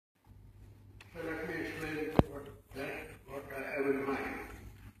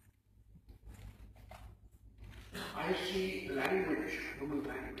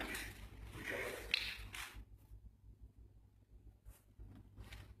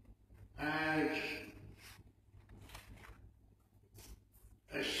has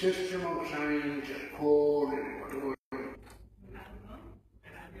a system of science, a code, and whatever,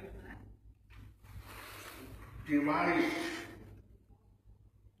 devised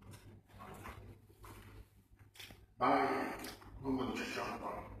by human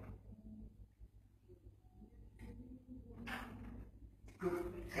sample to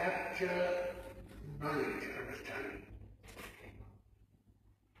capture knowledge, understanding.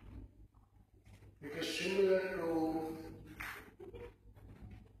 It is similar to,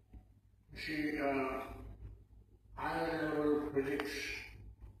 see, higher level physics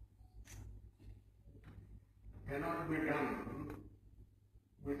cannot be done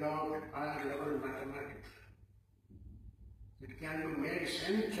without higher level mathematics. It can be made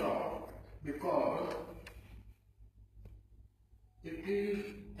sense of because it is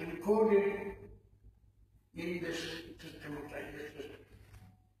encoded in this system of science.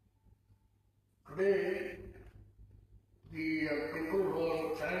 Today, the people who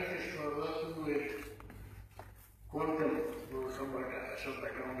are scientists who are working with quantum, some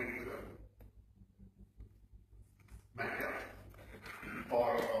background into the matter,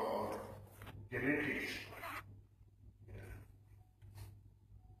 or genetics.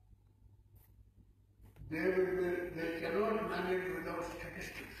 They cannot manage without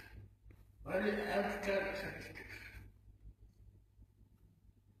statistics, very abstract statistics.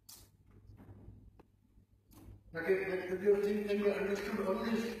 But those things can be understood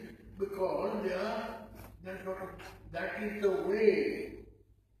only because they are, that is the way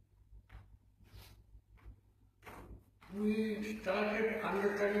we started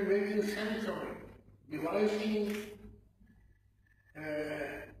understanding, making sense of it, devising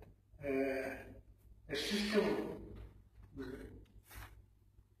a system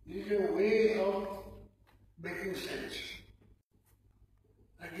is a way of making sense.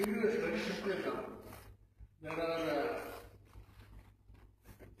 I give you a very simple example. There are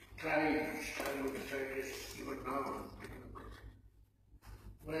tribes, I would say, even now,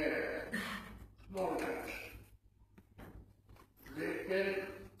 where small tribes, they can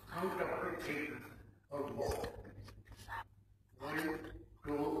count up to 3 or more. 1,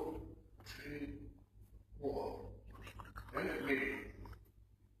 2, 3, 4. Then maybe,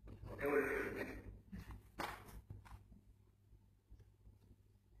 whatever it is.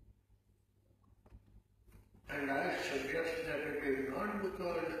 And I suggest that it is not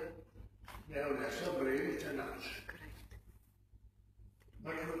because they have lesser brains than us,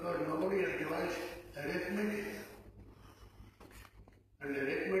 but because nobody has devised arithmetic. And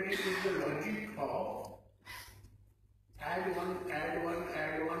arithmetic is the logic of add one, you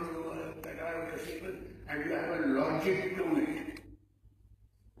that are the sequence, and you have a logic to it.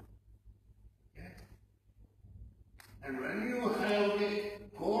 Okay? And when you have the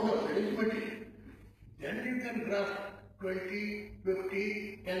code of arithmetic, then you can grasp 20,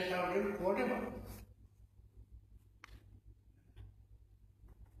 50, 10,000, whatever.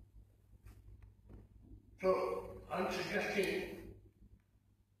 So, I'm suggesting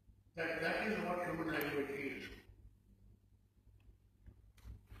that is what human language is.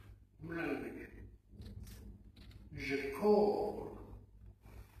 Human language is a code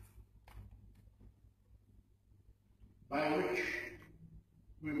by which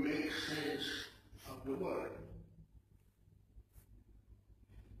we make sense of the world.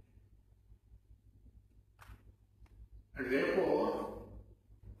 And therefore,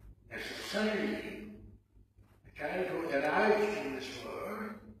 necessarily, a child who arrives in this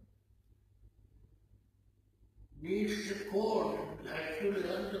world needs the code, has to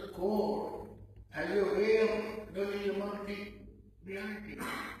learn the code as a way of learning about the reality.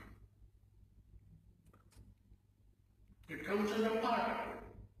 It comes as a part of it.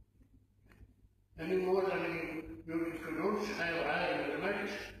 Any more than you don't have higher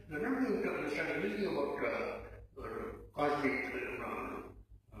mathematics, you're not going to understand anything about cosmic,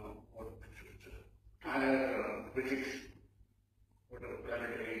 higher physics, whatever,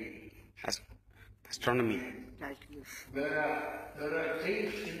 planetary astronomy. There are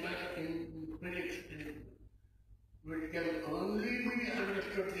things in physics which can only be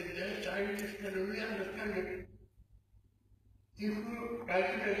understood if the scientists can only understand it if you type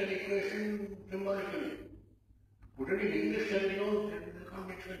it as an equation symbolically. Put it in English and it can't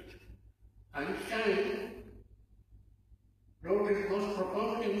make sense. Einstein wrote his most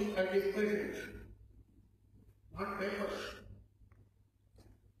profound things as equations, not papers.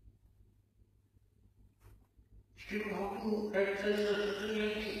 Still how to exercise a certain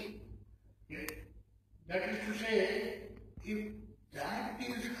reality. Yeah. That is to say, if that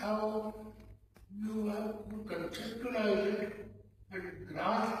is how you have to conceptualize it and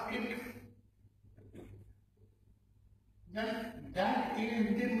grasp it then that is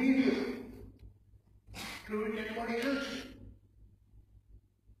the medium through which anybody else.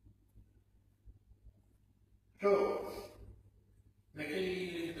 So,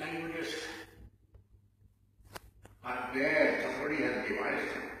 luckily languages are there, somebody has devised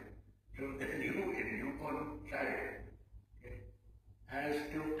them. So the newborn child has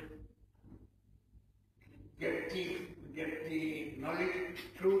to get the knowledge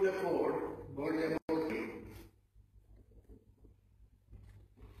through the code, more than more.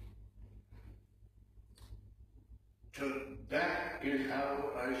 So that is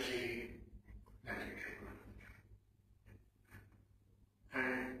how I see language.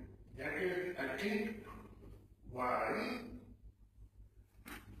 And that is, I think, why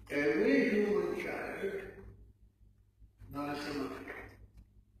every human child learns the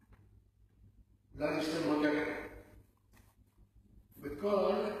mother tongue.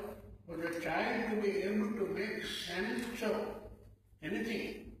 Because for the child to be able to make sense of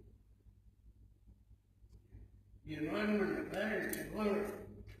anything, the environment, the parents, the world,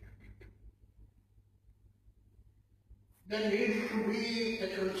 there needs to be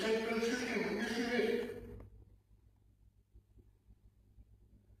a conceptual system in this way.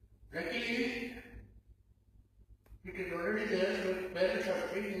 Luckily, it is already there, so parents are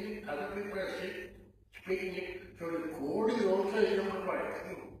speaking it, other people are speaking it, so the code is also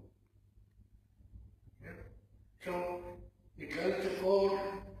identified. Yeah. So, it learns the code,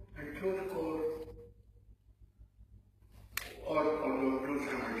 and through the code, or through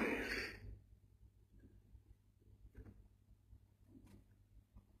simultaneously.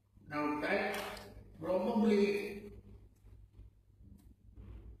 Now that probably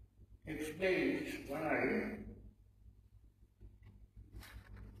explains why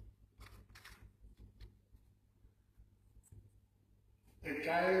a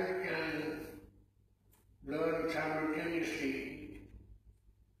child can learn simultaneously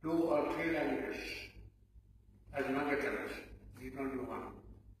 2 or 3 languages as mother tongues. Need not do one.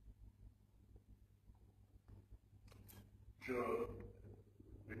 So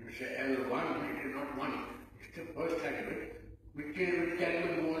when you say L1, it is not one. It's the first language, which can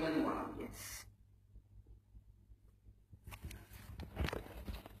be more than one. Yes.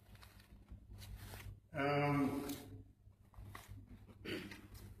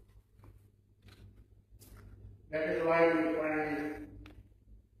 That is why we find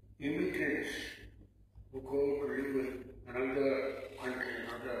immigrants who go to live with another country,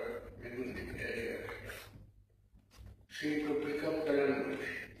 another linguistic area, seem to pick up the language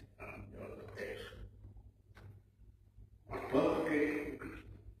of the place. Not perfectly,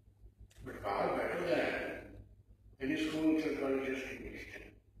 but far better than any schools or colleges English.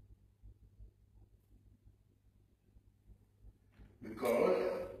 Because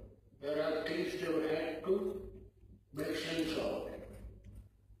there are things they would have to make sense of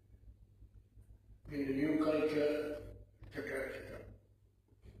in the new culture, etc., etc.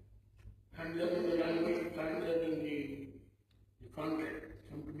 And then the language, and then the content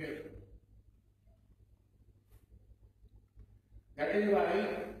come together. That is why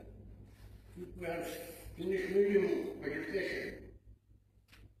if we have English medium education,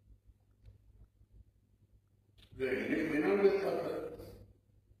 the English may not be perfect,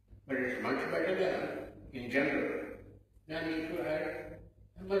 but it's much better than, in general, than if you had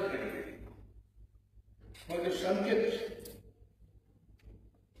a mother language. For the subjects,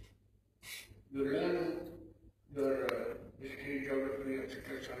 you learn your history, geography, etc.,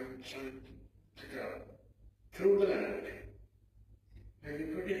 science, etc., through the language. And if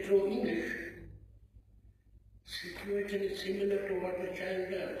it is through English, situation is similar to what the child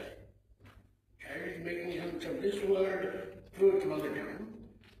does. Child is making sense of this word through its mother tongue.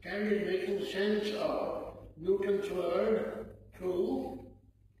 Child is making sense of Newton's word through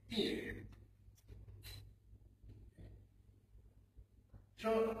English. So,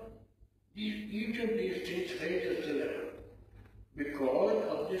 each of these things raises the level because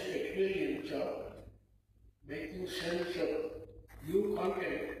of this experience of making sense of new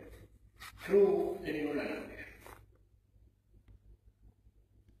content through the new language.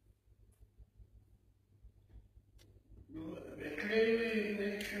 Yesterday we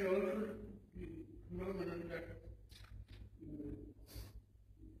mentioned also the phenomenon that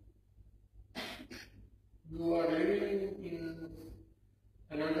you are living in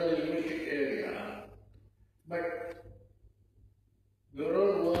another linguistic area, but your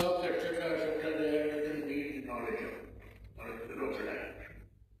own work, etc., there doesn't need the knowledge of the local language,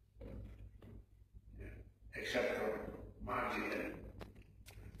 except for marginal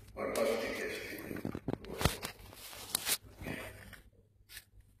or auspicious.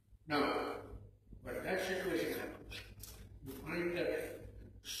 Now, but that situation happens.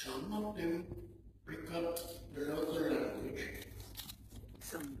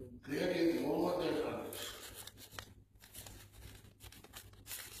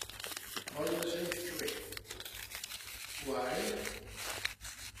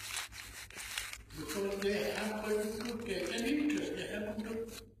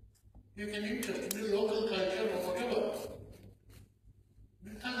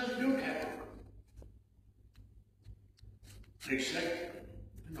 It's like,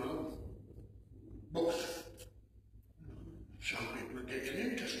 books. Some people take an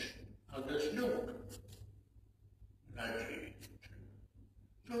interest, others don't. Like reading.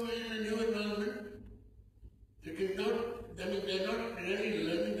 So in a new environment, it is not, they're not really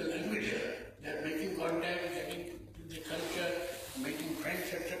learning the language here. They're making contact, getting the culture, making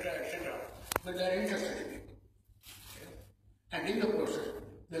friends, etc. But they're interested in it. Okay? And in the process,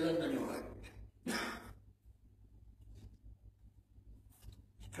 they learn the new language.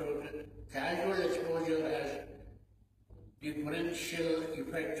 So the casual exposure has differential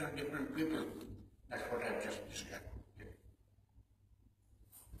effects on different people. That's what I've just described.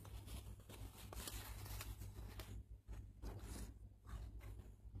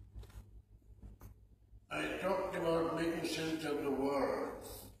 I talked about making sense of the world.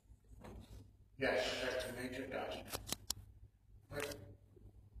 Yes, that's a major task. But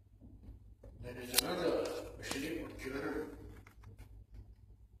there is another, especially for children,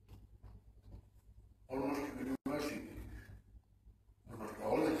 almost universally, almost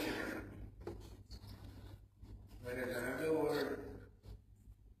all the children. There is another word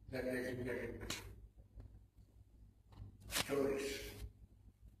that they can get into. Stories.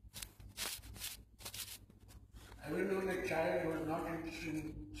 Have you known a child who is not interested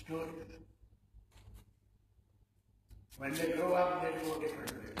in stories? When they grow up, they go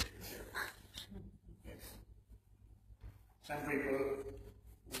different ways. Yes. Some people,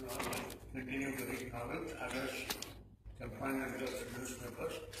 continue to read novels, others confine themselves to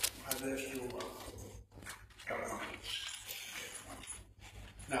newspapers, others to stock markets.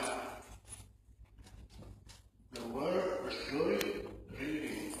 Now, the word, the story,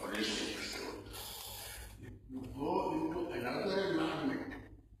 reading or listening to stories, you go into another environment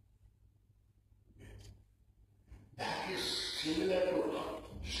that is similar to,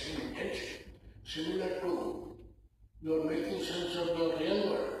 same intention, similar to you're making sense of the real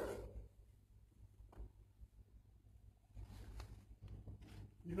world.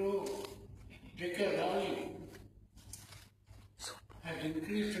 J.K. Rowling has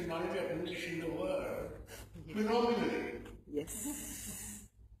increased the knowledge of English in the world phenomenally. Yes.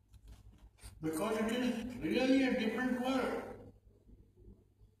 Because it is really a different world.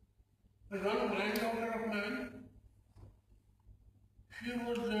 There's one granddaughter of mine, she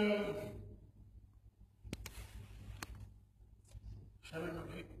was 7 or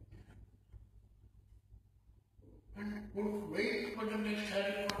 8, and would wait for the next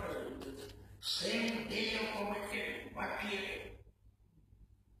Harry Potter. Same day of publication, but here.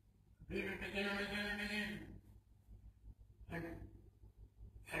 Read it again and again and again.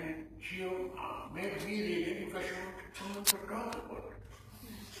 And she made me read it because she wanted someone to talk about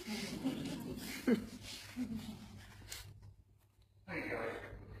it. I enjoy it.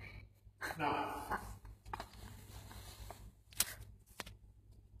 Now,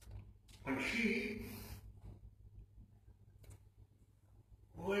 when she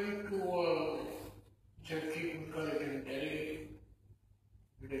went to SSN College in Delhi,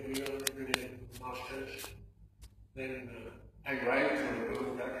 did a did a master's, then and while she was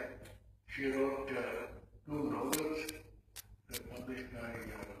doing that, she wrote 2 novels published by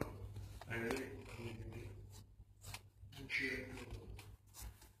and she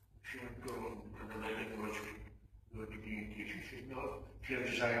went to another university to teaching. She has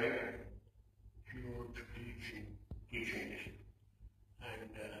decided she wants to teach teaching.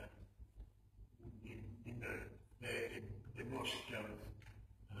 And the most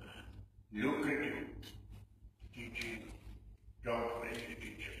lucrative teaching job for any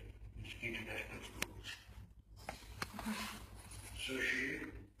teacher is international schools. So she,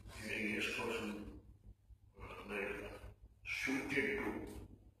 in a year's course in America, suited to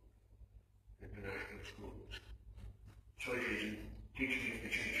international schools. So she's teaching in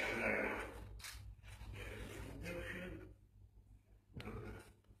Chennai now.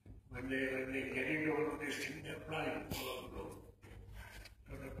 When they get into all of this thing, they're flying.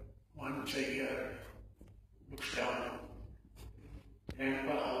 Once a year, looks down.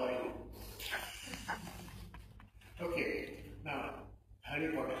 Grandpa, how are you? Okay, now, Harry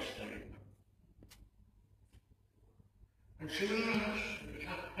Potter study. And similar,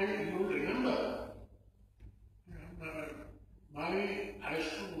 and you remember, my high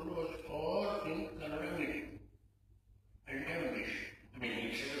school was all in Kannada and English. I mean,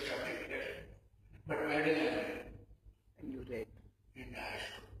 it's a subject there, but where did I learn? And you read. In the high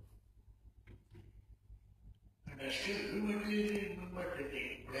school. And I still vividly remember the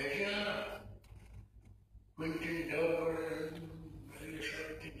pleasure of Quentin Dover and various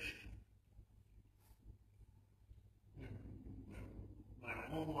other things. My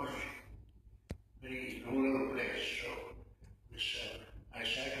home was a very rural place, so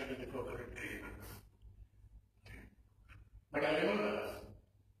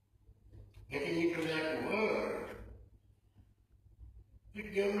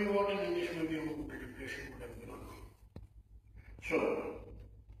me what an English medium education would have given me. So,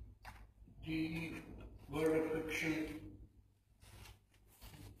 the world of fiction,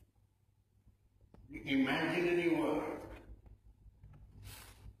 the imaginary world,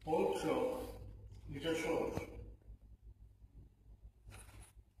 also is a source.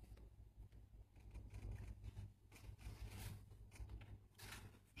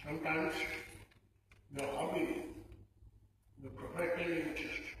 Sometimes your hobby, your professional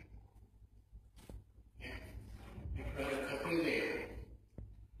interest, if you are a couple there,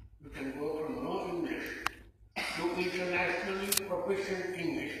 you can go from no English to internationally proficient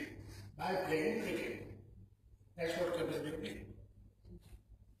English by playing cricket. That's what Kapil Dev did.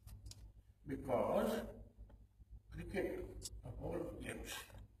 Because cricket, of all games,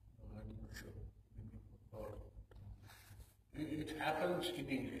 I'm not sure, it happens in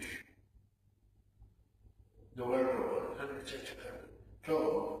English, the world over, and etc.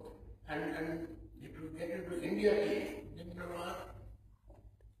 So, and if you get into India team, then you are,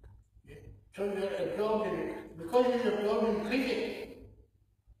 so you are absorbed in it. Because you are absorbed in cricket,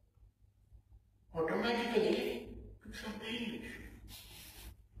 automatically it's of English.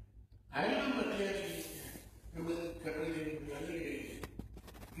 I remember clearly,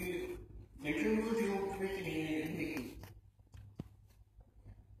 he introduced you speaking in Hindi.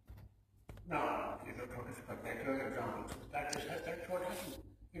 Now, you don't notice a particular example. That's what happens.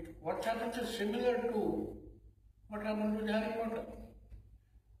 What happens is similar to what happened with Harry Potter.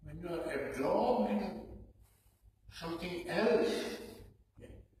 When you are absorbed in something else,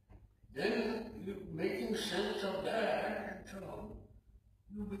 then you're making sense of that and so on.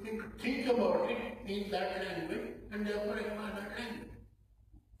 You begin to think about it in that language and therefore acquire that language.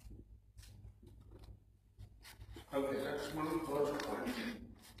 Okay, that's my first point.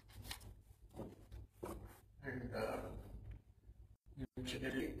 And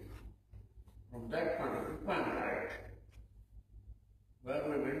incidentally, from that point of view, I'm right. Where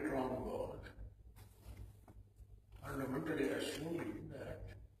we went wrong was fundamentally assuming that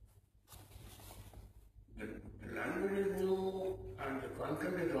the language is new and the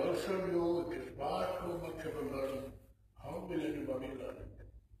content is also new, it is far too much of a burden. How will anybody learn it?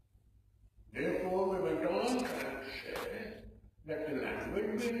 Therefore, we went on to say that the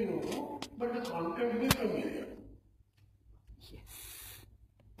language be new, but the content be familiar. Yes.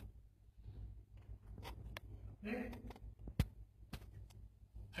 Right?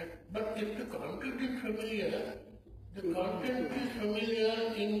 But if the content is familiar, the content is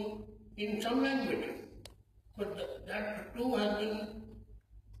familiar in some language. But that too has been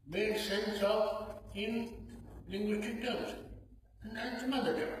made sense of in linguistic terms. And that's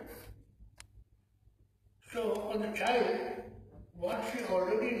mother tongue. So for the child, what she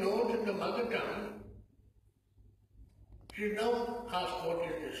already knows in the mother tongue, she now asks, what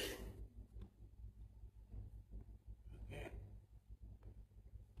is this? Okay.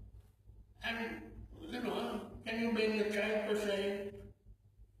 And, can you bring the child to say,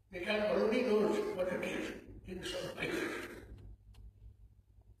 the child already knows what it is in some language.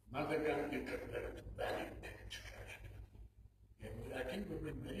 Mother tongue is a valiant. I think we've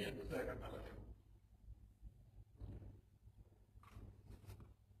been very unfair to mother tongue.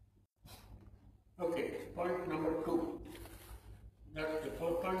 Okay, point number 2. That's the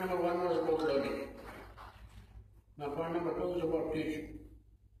point number 1 was about learning. Now point number 2 is about teaching.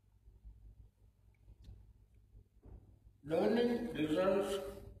 Learning results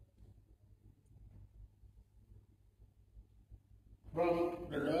from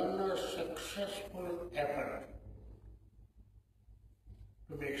the learner's successful effort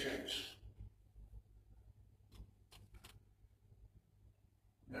to make sense.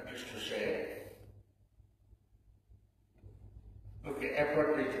 That is to say, okay,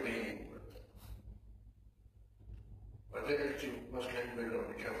 effort is the main word. Whether it's in first language or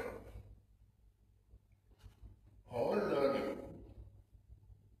whichever. All learning,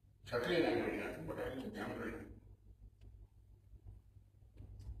 certainly language learning, but I think generally,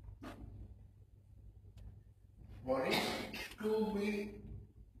 what is to be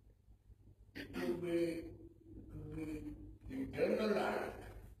internalized,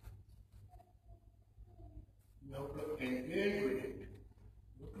 you have to engage with it,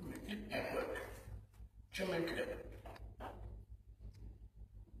 you have to make an effort, it's a mental effort.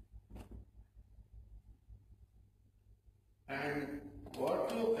 And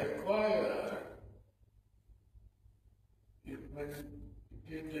what you acquire is when it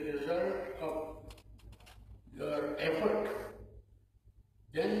is the result of your effort,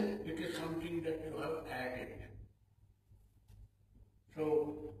 then it is something that you have added.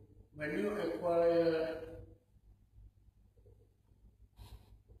 So when you acquire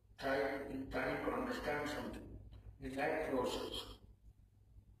trying to understand something. In that process,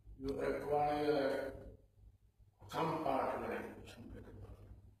 you acquire some part of language.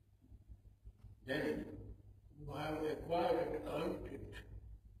 Then you have acquired, earned it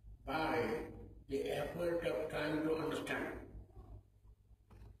by the effort of trying to understand.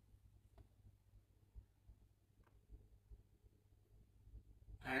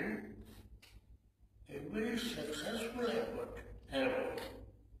 And every successful effort ever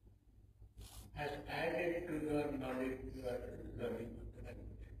has added to your knowledge, your learning of the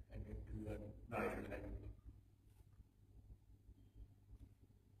language, added to your knowledge of language.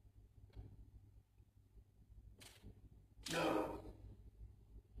 Now,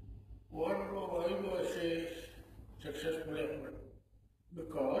 why do I say successful effort?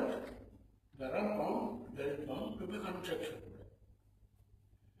 Because there is bound to be unsuccessful.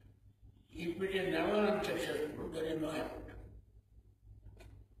 If it is never unsuccessful, there is no effort.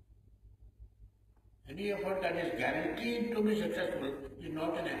 Any effort that is guaranteed to be successful is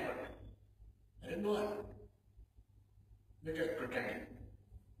not an effort. There is no effort. We just pretending.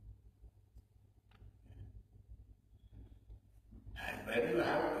 And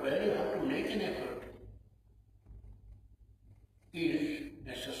where you have to make an effort is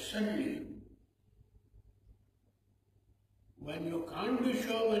necessarily when you can't be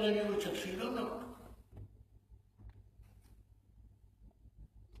sure whether you will succeed or not.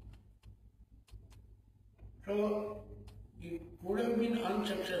 So it would have been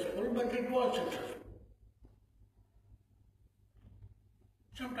unsuccessful, but it was successful.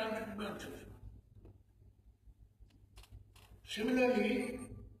 Sometimes it will be unsuccessful. Similarly,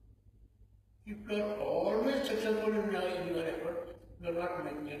 if you are always successful in your effort, you are not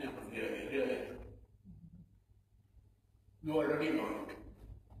making an effort, real effort. You already know it.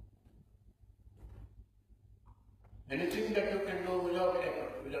 Anything that you can do without effort,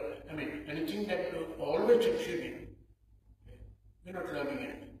 anything that you always succeed in, you're not learning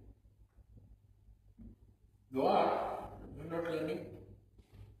anything. You're not learning.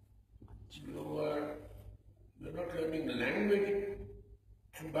 You're not learning language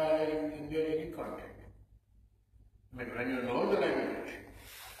by engaging in content. When you know the language,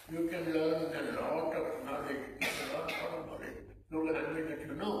 you can learn a lot of knowledge, through the language that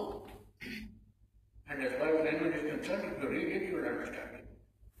you know. And as far as language is concerned, if you read it, you will understand it.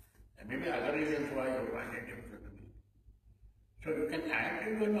 There may be other reasons why you find it difficult to read. So you can add to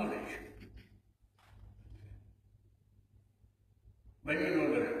your knowledge when you know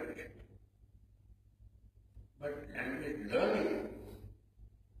the language. But language learning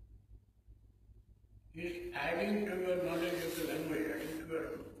is adding to your knowledge of the language, adding to your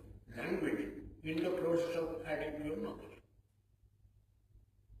language in the process of adding to your knowledge.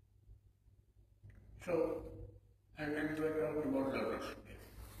 So, and then we are talking about learners.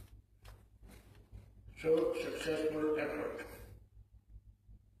 So, successful effort.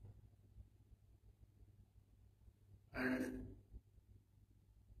 And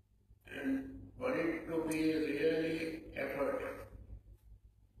for it to be really effort,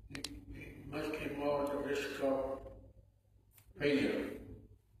 it must involve the risk of failure.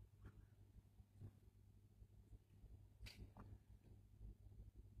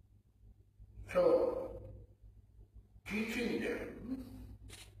 So, teaching them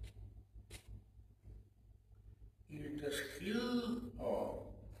is the skill of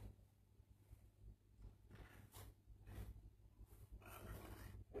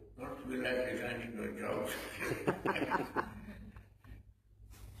not to be like designing your jobs.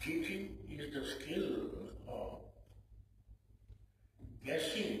 Teaching is the skill of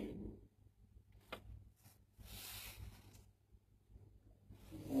guessing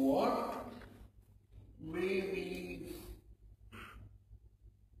what may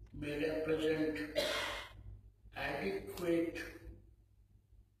represent adequate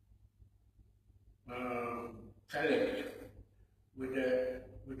challenge with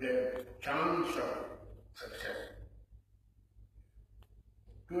a chance of success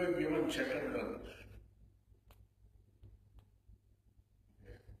to a given set of learners.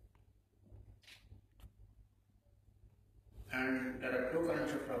 And there are two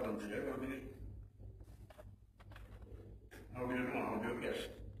kinds of problems here. How do you know? How do you guess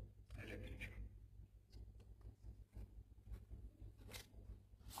as a teacher?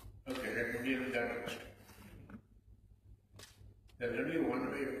 Okay, let me deal with that first. There's only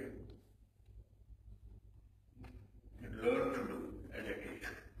one way you can learn to do as a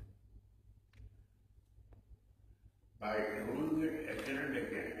teacher.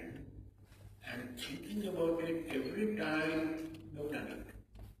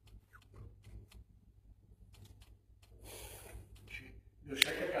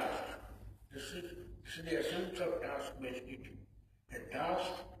 This is the essence of task-based teaching. A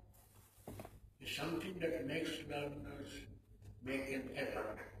task is something that makes learners make an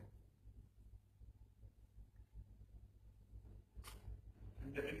effort.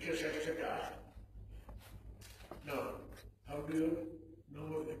 And the teacher sets a task. Now, how do you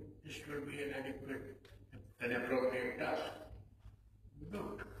know if this will be an adequate, an appropriate task? You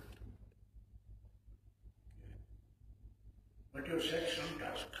don't. But you set some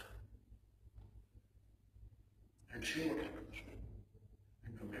task and see what happens.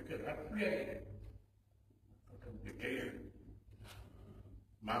 And you make a rough plan, sort of detailed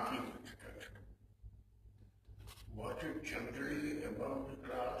marking of the task. Was it generally above the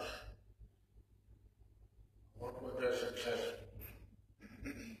class? What was the success?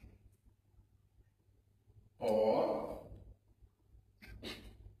 Or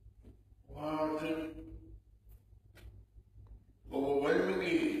was it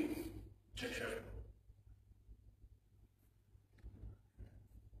overwhelmingly successful?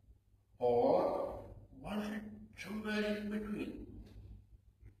 Or was it somewhere in between?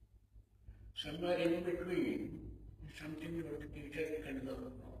 Somewhere in between is something that the teacher can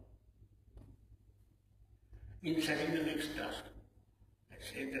learn from. In setting the next task, I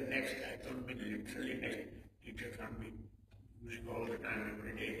say the next, I don't mean literally next. Teacher can't be using all the time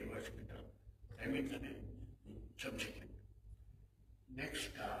every day to ask it up. I mean the subsequent.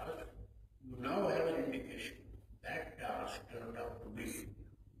 Next task, you now have an indication. That task turned out to be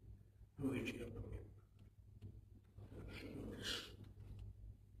to which you have to do this.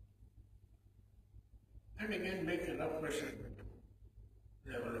 And again, make a rough measurement.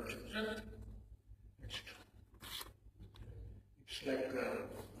 Level of success. It's like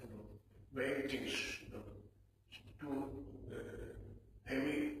weighing things, too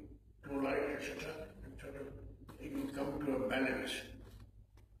heavy, too light, etc. And sort of it will come to a balance.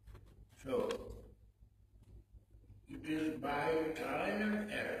 So it is by trial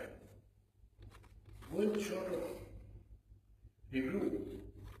and error, with sort of review,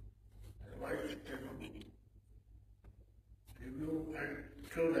 otherwise it has no meaning. Review, and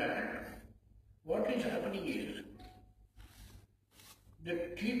so that what is happening is the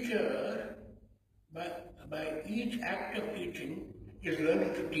teacher, by each act of teaching, is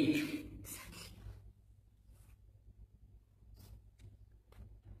learning to teach.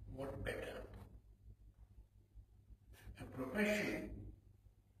 What better? A profession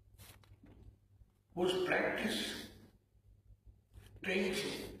whose practice trains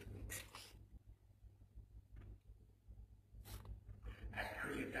you.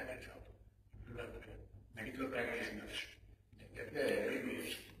 Actually, that is how you learn medical practitioners. They get their MBBS.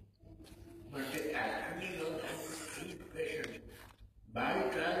 But they actually learn how to treat patients by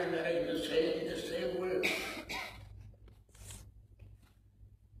trial and error in the same way.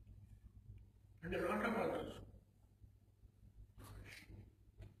 And a lot of others.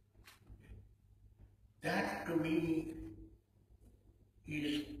 That to me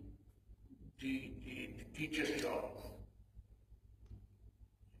is the teacher's job.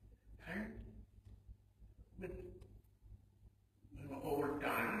 And with, over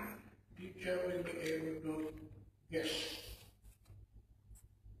time, teacher will be able to guess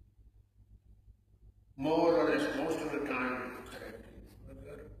more or less most of the time correctly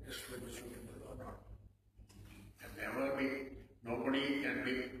whether this will be suitable or not. Nobody can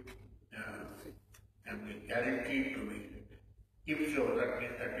be guaranteed to be. If so, that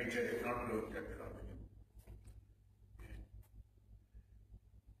means that teacher is not doing that job.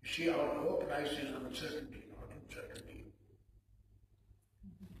 You see, our hope lies in uncertainty, not in certainty.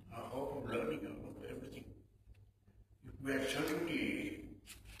 Our hope of learning, our hope of everything. If we have certainty,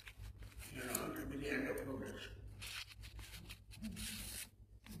 it will be the end of progress.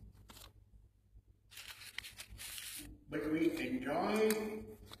 But we enjoy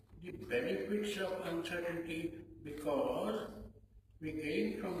the benefits of uncertainty because we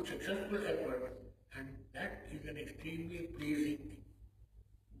gain from successful effort, and that is an extremely pleasing thing.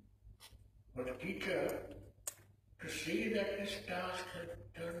 For the teacher to see that his task has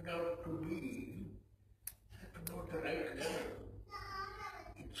turned out to be at about the right level,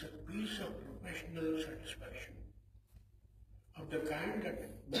 it's a piece of professional satisfaction of the kind that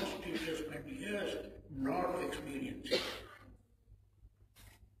most teachers spend years not experiencing.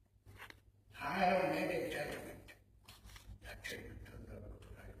 I have made a judgment. That judgment turned out to be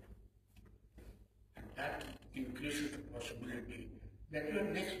right. And that increases the possibility that your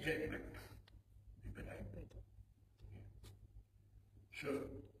next judgment will be right. So,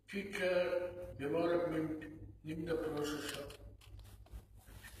 teacher development in the process of.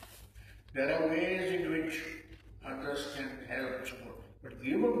 There are ways in which others can help support. But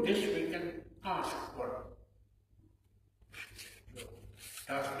given this, we can ask what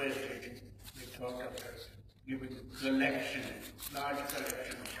task-based teaching, we thought of as giving collection, large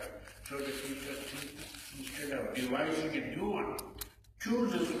collection of stuff, so the teacher thinks, instead of devising a new one,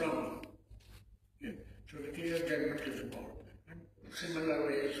 chooses from. Yeah. So the teacher judgment is involved. And similar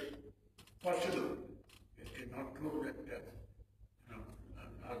ways possible. It is not true that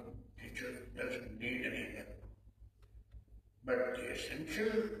our teacher doesn't need any help. But the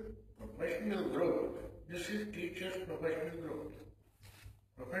essential professional growth, this is teacher's professional growth.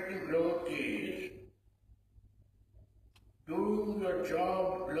 Professional growth is doing your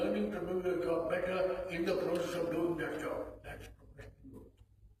job, learning to do your job better in the process of doing that job. That's professional growth.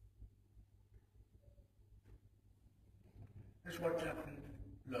 That's what's happening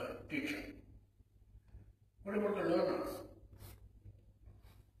in teaching. What about the learner?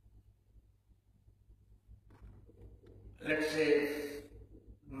 Let's say,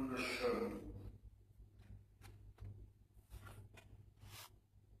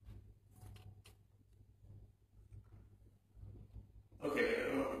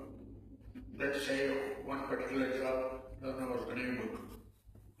 let's say one particular job, learner was unable to.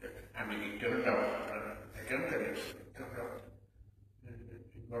 I mean, it turned out, I can't tell you, it turned out,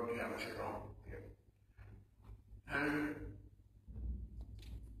 it got the answer wrong. Yeah. And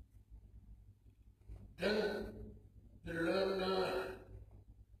then the learner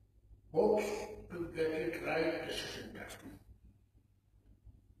hopes to get it right the second time.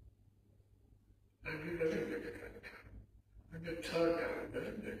 And he doesn't get it right. And the third time he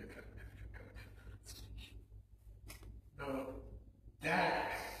doesn't get it right. Now,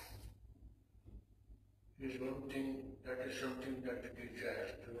 that is one thing, that is something that the teacher has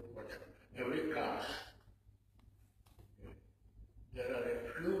to watch out. Every class, there are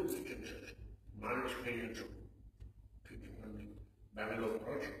a few instances, my experience of teaching on the Bangalore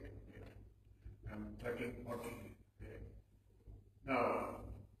project. I'm 13, 14. Now,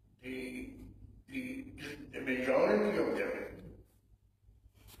 the majority of them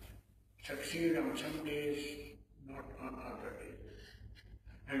succeed on some days, not on other days.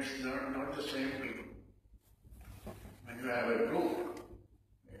 And it's not the same people. When you have a group,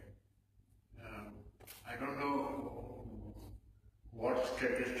 I don't know what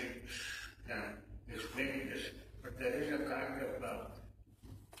statistics can explain this, but there is a kind of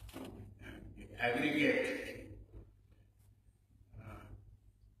aggregate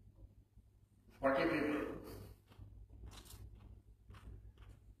 40 people.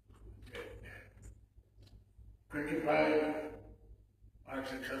 25 are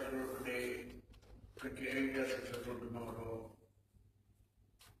successful today, 28 are successful tomorrow,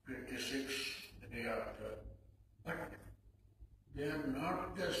 26 the day after. But they are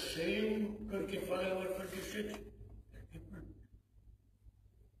not the same 25 or 26. They're different.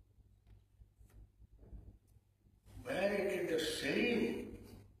 Where it is the same,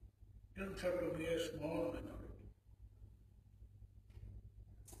 it turns out to be a small minority.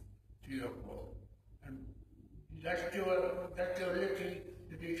 3 or 4. And that's the only thing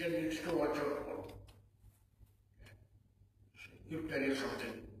the teacher needs to watch out for. If there is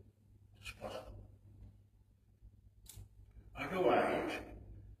something that's possible. Otherwise,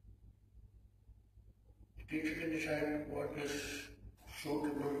 the teacher can decide what is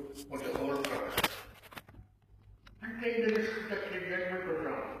suitable for the whole class. And take the risk that the judgment was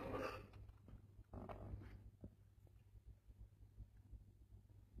wrong.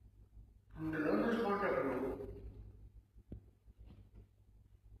 From the learner's point of view,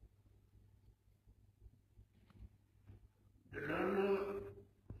 the learner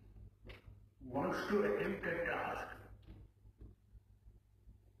wants to attempt a task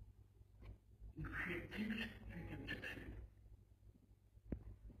if she thinks she can succeed.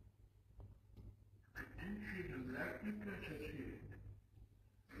 If she thinks she is likely to succeed,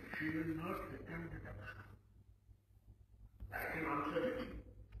 she will not attempt the task. I can answer it.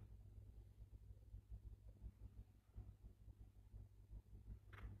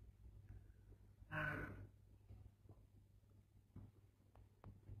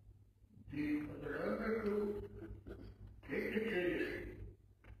 For the learner to take it seriously,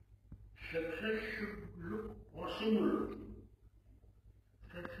 success should look possible.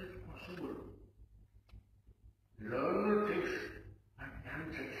 Success possible. Learner thinks I can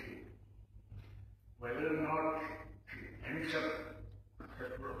succeed. Whether or not she ends up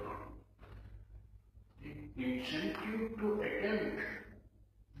successful or not. The incentive to attempt,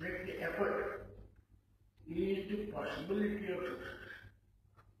 make the effort, is the possibility of success.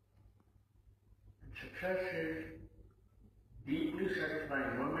 Success is deeply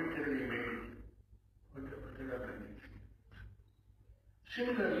satisfying, momentarily maybe, for the other things.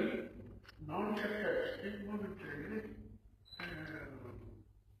 Similarly, non-success is momentarily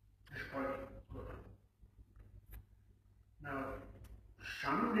is called good. Now,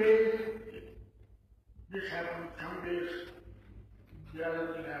 some days this happens, some days the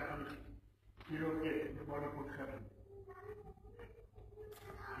other thing happens, you don't get the body puts up.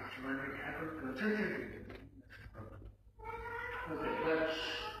 It's when it happens consistently. Okay, let's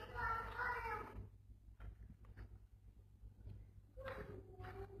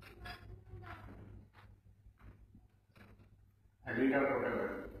I read out whatever.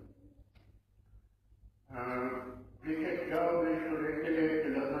 We get job is to regulate the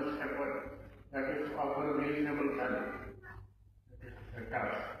learner's effort, that is offer reasonable salary. That is the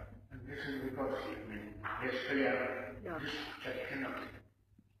task. And this is because yesterday this section of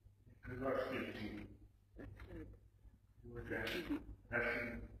regards to the thing. He was a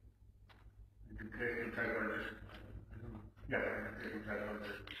Russian integrated psychologist. Integrated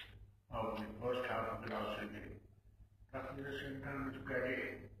psychologist of the first half of the last century. Talking at the same time with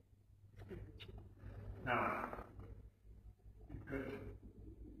graduate. Now, because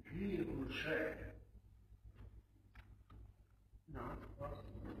he who said,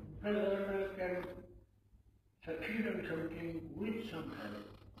 the learner can succeed on something with some help.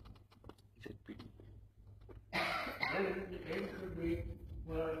 Then the aim should be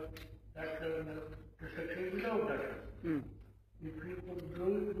for that learner to succeed without that help. If you could do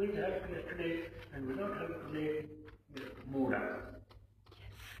it with help yesterday and without help today, moved up.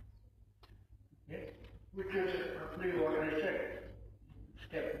 Yes. Which is roughly what I said.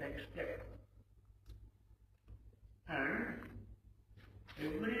 Next step. And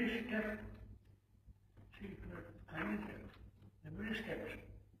every step, see, tiny steps, every step,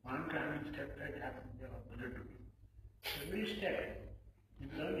 one tiny step that happens the opposite to me. Every step in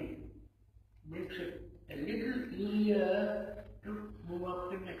learning makes it a little easier to move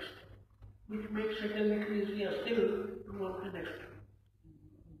up the next step, which makes it a little easier still to move up the next step.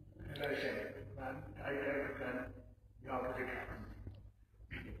 As I said, I try to plan the opposite happens.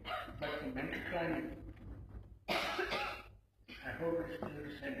 But the mental climbing, I hope it's still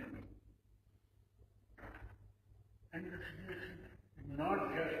sent to me. And it's not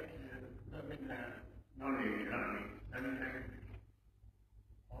just learning knowledge, learning language.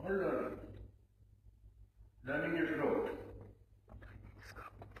 All learning. Learning is growth.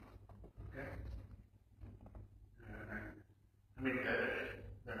 Okay? I mean,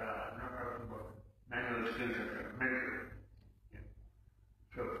 there are not talking about manual skills, mental. Yeah.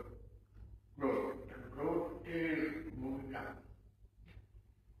 So, growth. And growth is moving up.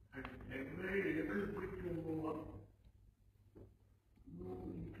 And every little bit you move up, you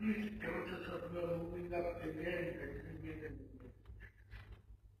increase chances of your moving up again and again and again.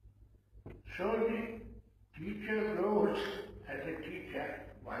 So the teacher grows as a teacher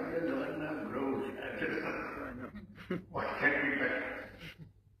while the learner grows as a learner. What can be better?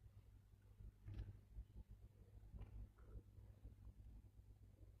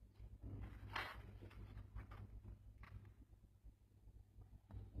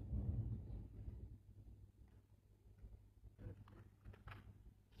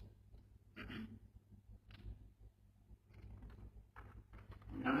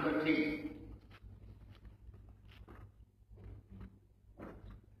 Number 3.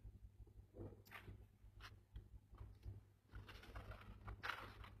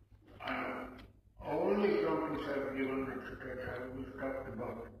 All the examples I've given, etc., I always talked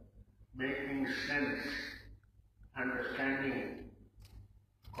about making sense, understanding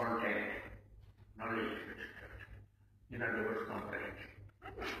content, knowledge, etc. In other words, comprehension.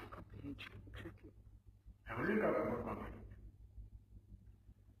 I only talk about comprehension.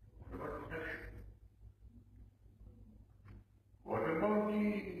 What about protection? What about the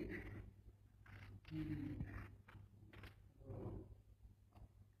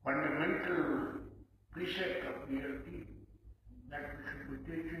fundamental precept of DLT that we should be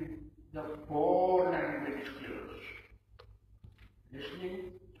teaching the 4 language skills: listening,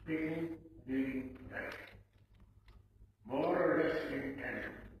 speaking, reading, writing. More or less in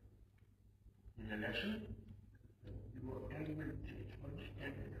tandem. In a lesson, you go 10 minutes each, one 10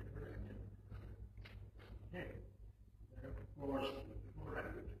 minutes per lesson. Okay. There are 4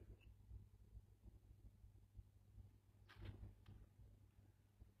 languages.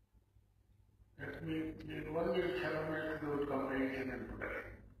 The one is has to do with comprehension and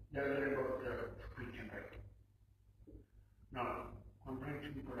production. The other about speech and writing. Now,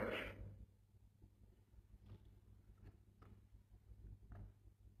 comprehension and production.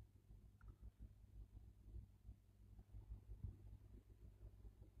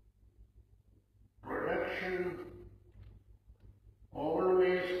 Production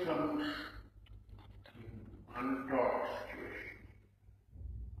always comes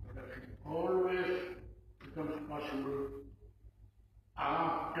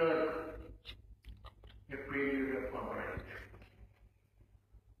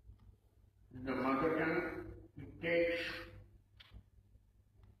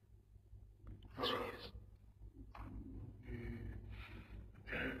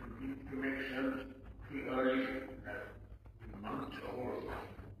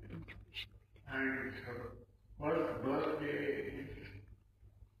and first birthday is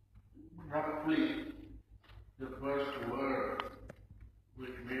roughly the first word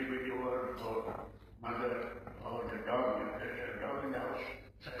which may be the word for mother or the dog. If there's a dog in the house,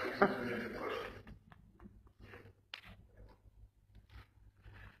 that is the first.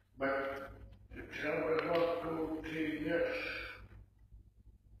 But it's about 2-3 years.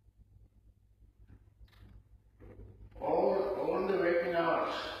 All the waking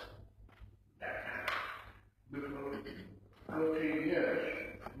hours, that time, before 2-3 years,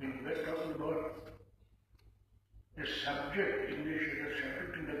 I mean, we're talking about a subject, English is a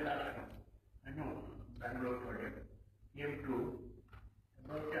subject in the classroom. I know, Bangalore project came to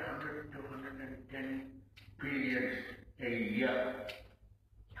about 100 to 110 periods a year.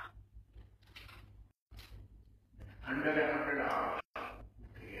 Under 100 hours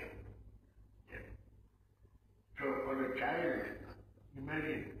a year. Yeah. So for a child,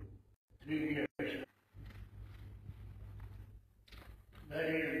 imagine 3 years. That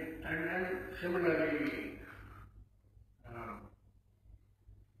is, and similarly,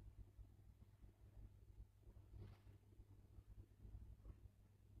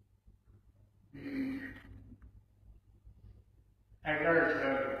 the adults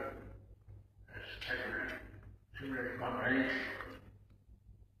are similar comprehension.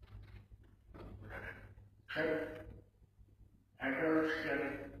 Except adults can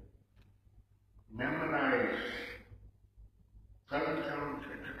memorize certain sounds,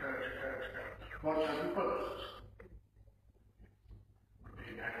 etc., for certain purposes.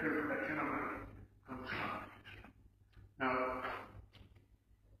 The actual production of it comes from it. Now,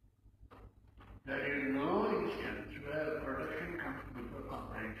 there is no instance where production comes before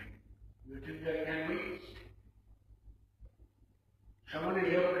comprehension. You think there can be? Someone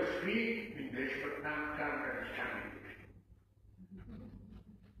is able to speak English but can't understand English.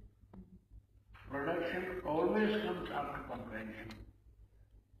 Production always comes after comprehension.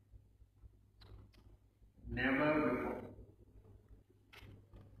 Never before.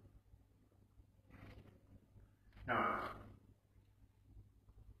 Now,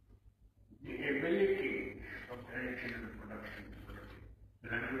 the ability of comprehension and production, the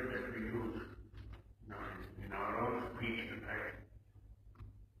language that we use in our own speech and writing,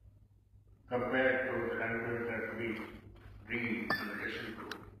 compared to the language that we read and listen to,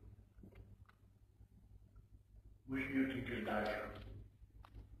 which do you think is larger?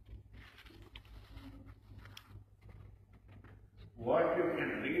 What you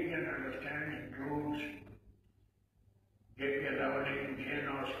can read and understand includes J.K. Rowling, Jane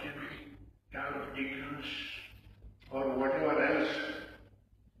Austen, Charles Dickens, or whatever else,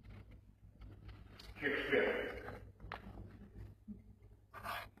 Shakespeare,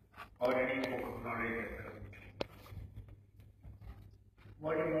 or any book of knowledge.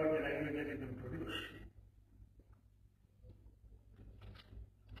 What about the language that you can produce?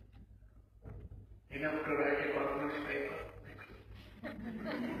 Enough to write a conference paper.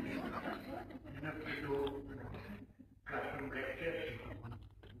 Enough to do classroom lectures.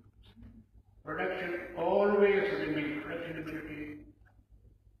 Production always remains, production ability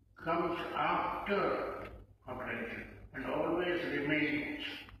comes after comprehension and always remains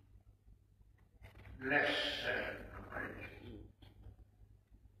less than comprehension.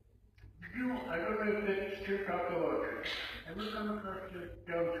 I don't know if they still talk about it. Have you come across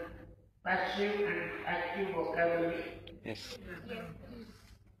the terms passive and active vocabulary? Yes.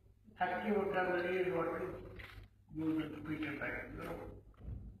 Active vocabulary is what you use in speech and writing.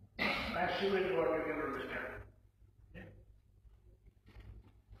 Passive is what you can understand. Yeah.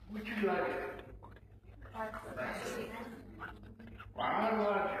 Which is larger? Far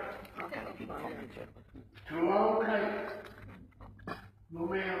larger. Throughout life, you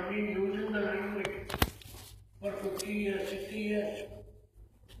may have been using the language for 50 years, 60 years.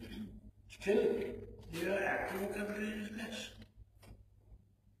 Still, your active vocabulary is less.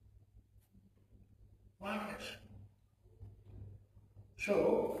 Far less. So,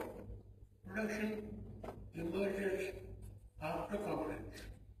 production emerges after comprehension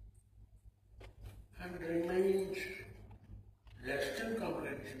and remains less than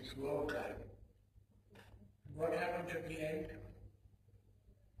comprehension throughout life. What happens at the end?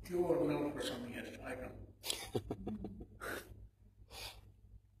 You won't know for some years, I know.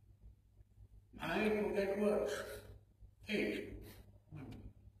 I forget words. 8.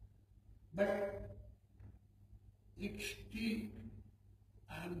 But it's the,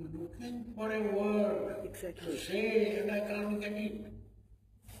 I'm looking for a word to say and I can't get it.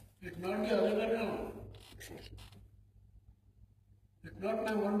 It's not the other way around. It's not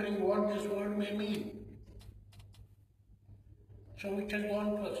my wondering what this word may mean. So which has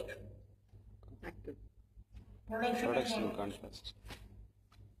gone first? Active. Production Production comes comes first.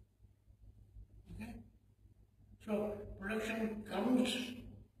 Okay? So production comes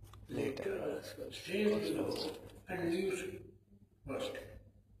Later. stays below and leaves first.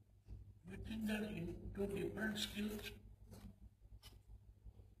 You think that in two different skills?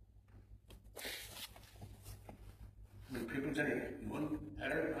 When people say, you want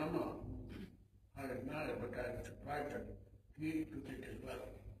Arab Brahma, I admire, but I'm surprised that he took it as well.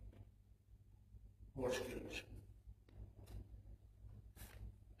 Four skills.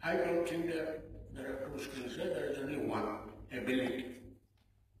 I don't think that there are two skills, there is only one, ability.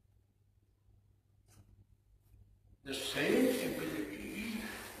 The same ability,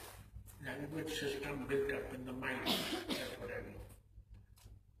 language system built up in the mind, that's what I mean.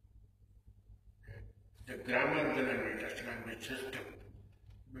 The grammar of the language, that's the language system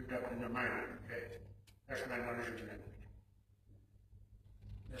built up in the mind, okay? That's my knowledge of the language.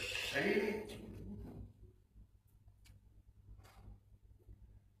 The same thing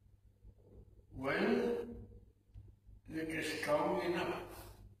when it is strong enough,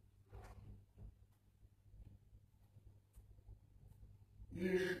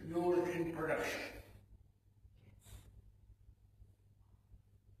 is used in production.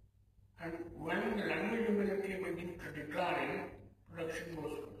 And when the language ability begins to decline, production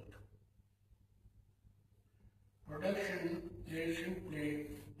goes first. Production is simply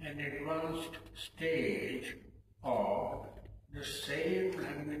an advanced stage of the same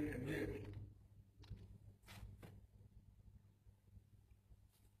language ability.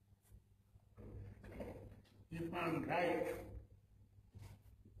 If I'm right,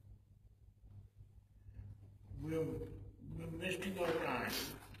 we're wasting our time.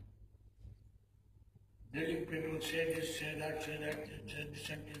 Letting people say this, say that, say this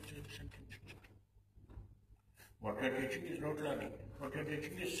sentence, say this sentence. What you're teaching is not learning. What you're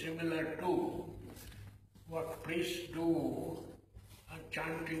teaching is similar to what priests do,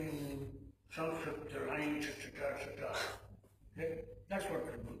 chanting Sanskrit, the lines, etc., etc. Okay? That's what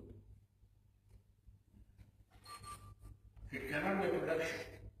they do. It cannot be production.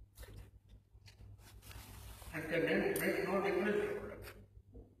 And can then make no difference to production.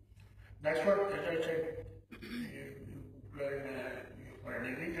 That's what, as I said, for an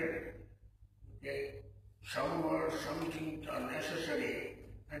illiterate, okay, some words, some things are necessary,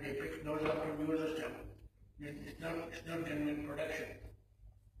 and he picks those up and uses them. It's not genuine production.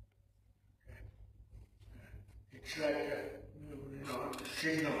 It's like,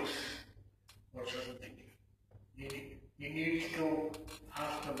 signals or something. He needs to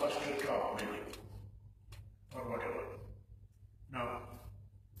ask the bus to stop, maybe, or whatever. Now,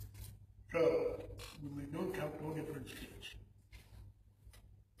 so we don't have two different skills.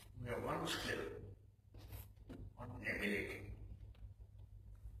 We have one skill, one ability,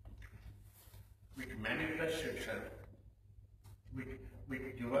 which manifests itself,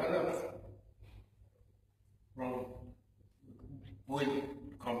 which develops from with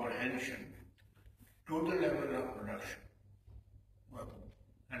comprehension to the level of production. Well,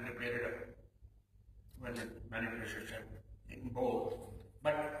 and the period of when it manifests itself in both,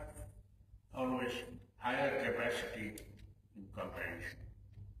 but always higher capacity in comprehension.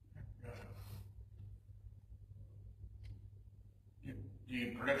 The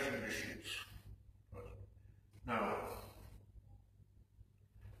production machines. Now,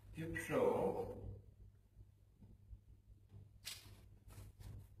 if so,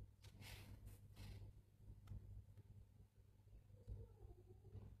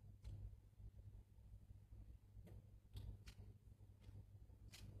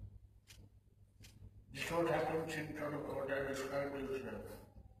 this is what happens in sort of what I described as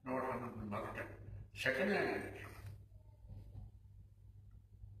not under market. Second language.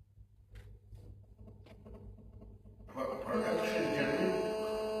 Production genuine.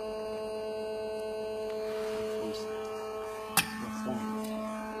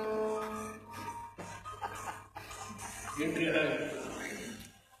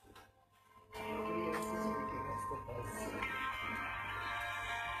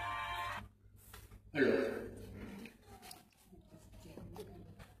 Hello.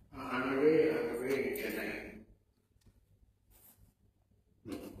 I'm away in Chennai.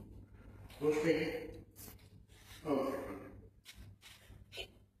 Who's speaking? Okay.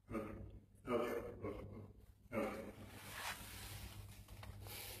 Okay.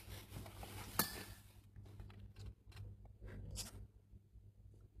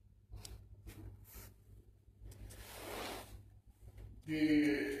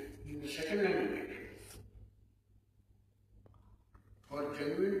 In the second language, for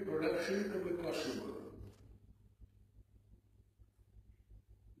genuine production to be possible,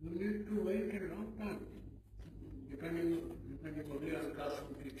 you need to wait waited a long time, depending only on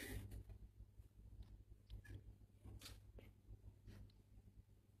classroom teaching.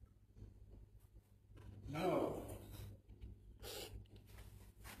 Now,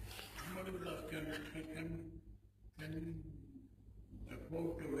 somebody will ask, can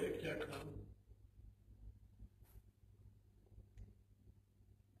afford to wait that long?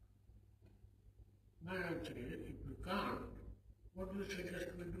 My answer is, if you can't, what do you suggest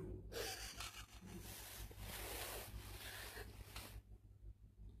we do?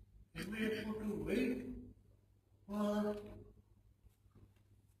 Can we afford to wait for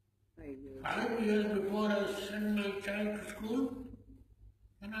 5 years before I send my child to school?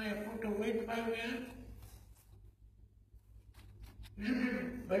 Can I afford to wait 5 years? Isn't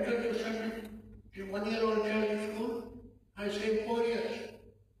it better to send a 1-year-old child to school? I say 4 years.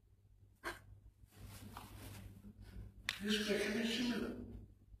 This question is similar.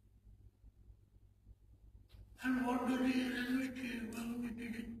 And what do the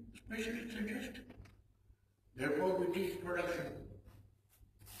linguistic specialists suggest? Therefore, we teach production.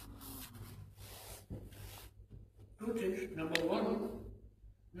 Two things. Number one,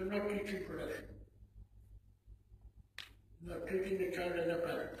 we are not teaching production. We are treating the child as a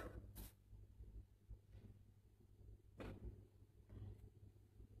parent.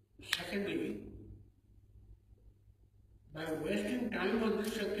 Secondly, by wasting time on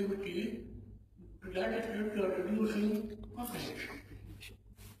this activity, to that extent you are reducing comprehension.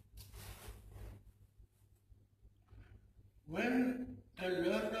 When a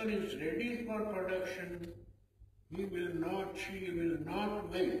learner is ready for production, he will not, she will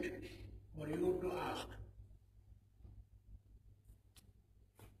not wait for you to ask.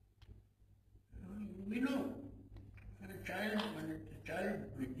 We know when a child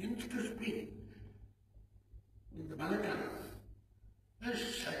begins to speak in the mother tongue, there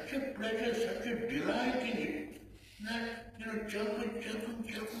is such a pleasure, such a delight in it that,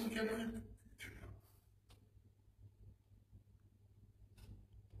 chirping.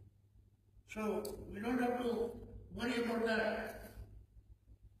 So we don't have to worry about that.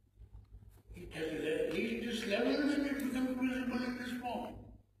 It has reached this level and it becomes visible in this form.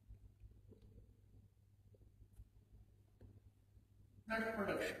 That's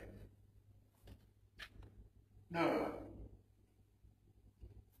production. Now,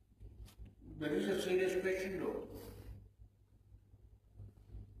 there is a serious question though.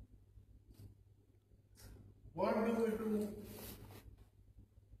 What do we do?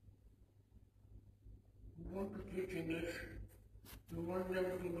 We want to teach English. We want them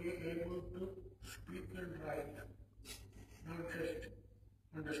to be able to speak and write, not just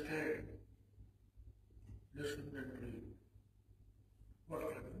understand, listen and read. What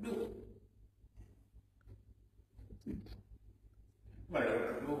can we do? Well, you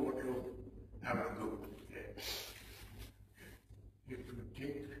have to do what you have to do. If you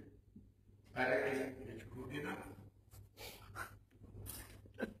think parenting is good enough,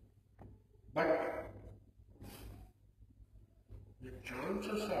 but the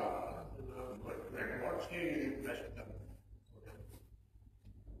chances are, at what stage is it best done?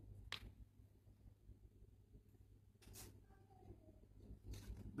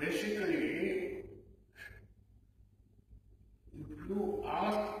 Basically, if you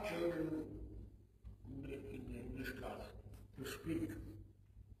ask children in the English class to speak,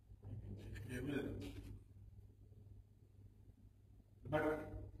 they will. But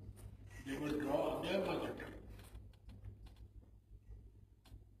they will draw on their mother tongue.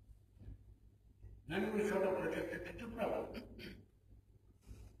 Then we sort of project it to the problem.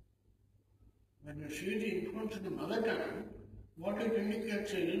 When you see the influence in the mother tongue, what it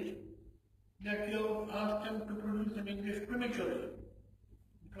indicates is that you ask them to produce an English prematurely.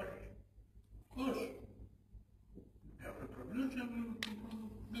 Got it? Of course. You have to produce them,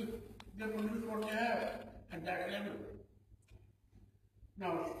 they produce what they have at that level.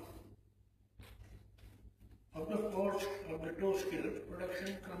 Now, of the course of the two skills,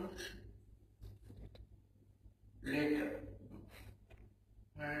 production comes later.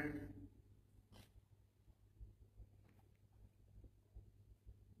 And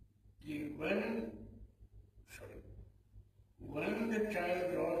when the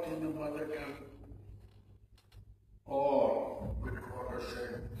child draws in the mother tongue, or with what I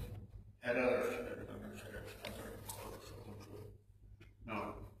said, errors,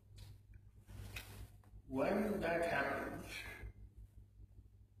 now, when that happens,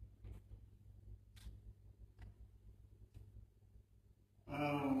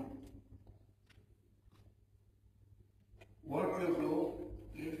 what you do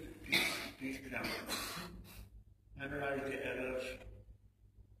is teach grammar, analyze the errors,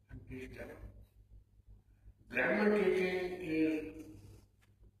 and is that grammar teaching is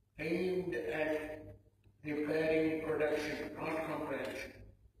aimed at repairing production, not comprehension.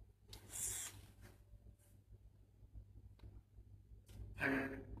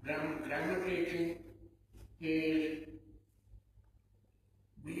 And grammar teaching is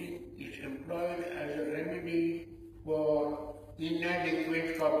employed as a remedy for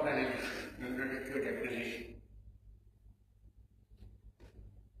inadequate comprehension, inadequate acquisition.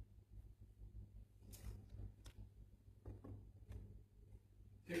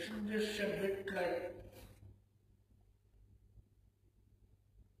 Isn't this a bit like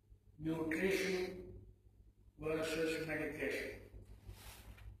nutrition versus medication?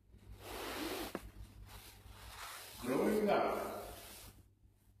 Growing up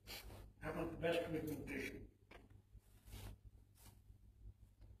happens best with nutrition.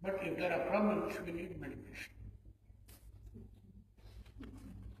 But if there are problems, we need medication.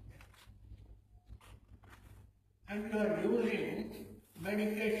 And you are using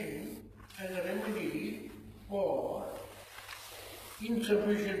medication as a remedy for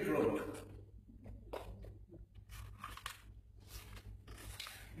insufficient growth.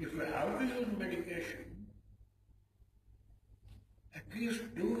 If you have to use medication, at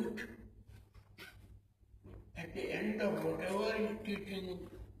least do it at the end of whatever teaching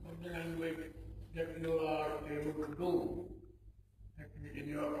of the language that you are able to do, that is in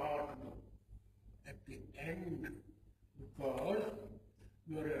your power to do. At the end, because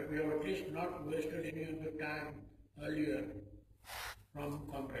you have at least not wasted any of the time earlier from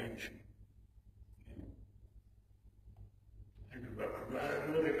comprehension. And if you have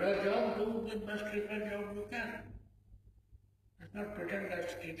to do a repair job, do the best repair job you can. Let's not pretend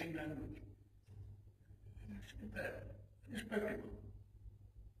that's teaching language. It's repair, respectable.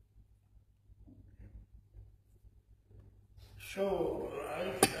 So,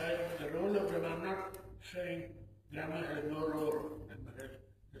 the role of grammar, I'm not saying grammar has no role, but has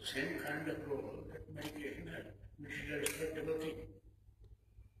the same kind of role that medication has, which is a respectable thing.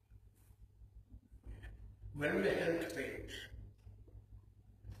 When the health fails.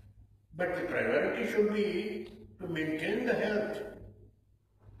 But the priority should be to maintain the health.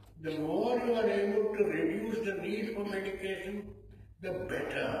 The more you are able to reduce the need for medication, the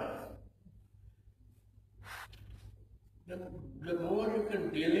better. The more you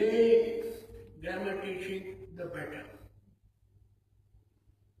can delay grammar teaching, the better.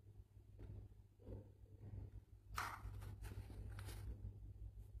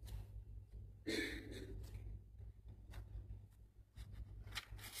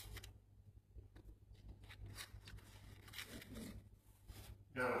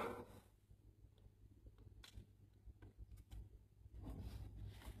 Now,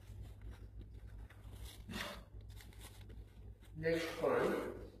 next point,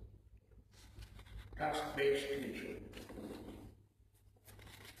 task-based teaching.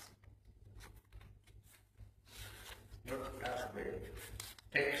 Not task-based,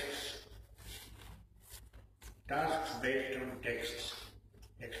 texts. Tasks based on texts,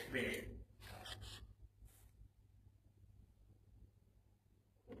 text-based tasks.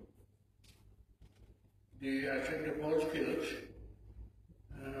 I said the core skills,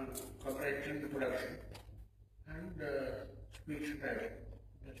 comprehension, production, and speech writing.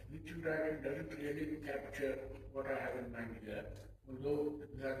 The speech writing doesn't really capture what I have in mind here, although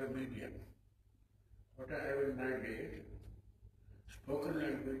they are the medium. What I have in mind is spoken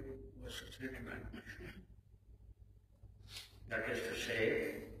language versus written language. That is to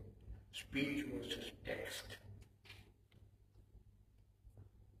say, speech versus text.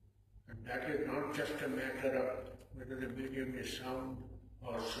 And that is not just a matter of whether the medium is sound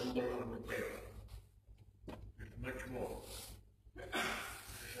or symbol on the paper. It's much more. There's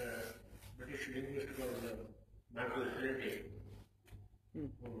a British linguist called Michael Halliday, who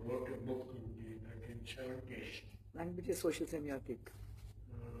wrote a book in the 1970s. Language is social semiotic.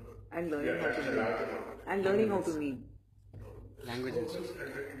 And learning Yeah, how that's to a read. larger one. And learning how to read. Language Spoken is and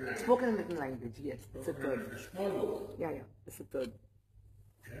written language. Spoken and written language, yes. It's a Spoken third. and small book. Yeah, it's a third.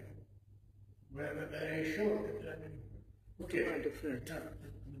 Okay. Where I showed that. Two are different.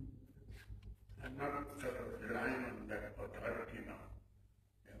 I'm not sort of relying on that authority now.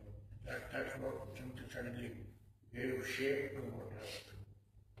 That's what something suddenly gave shape to what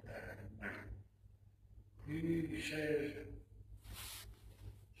I had in mind. He says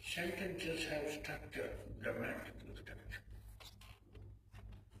sentences have structure, grammatical structure.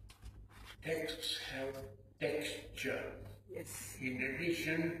 Texts have texture. Yes. In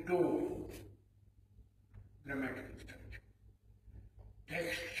addition to grammatical structure.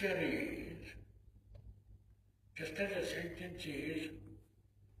 Texture is, just as a sentence is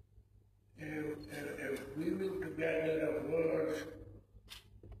weaving together of words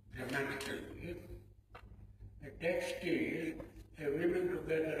grammatically. A text is a weaving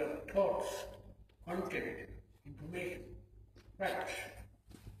together of thoughts, content, information, facts.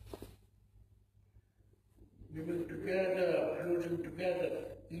 Weaving together, fusing together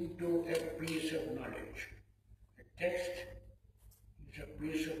into a piece of knowledge. A text is a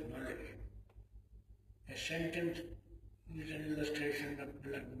piece of knowledge. A sentence is an illustration of the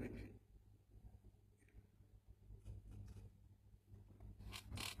language.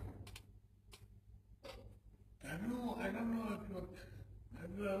 I don't know if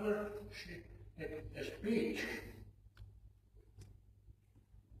you ever seen a speech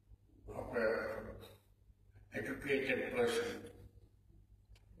of an educated person,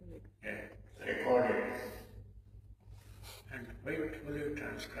 recorded and faithfully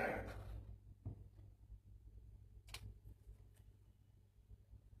transcribed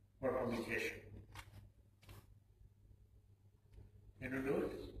for publication. Can you do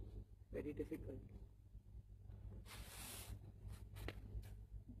it? Very difficult.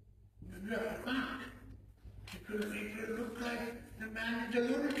 No, you can't. It will look like the man is a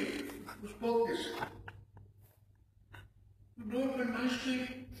lunatic who spoke this. You do it with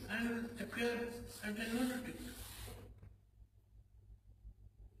mastery and appear as a lunatic.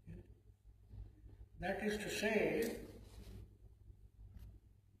 That is to say,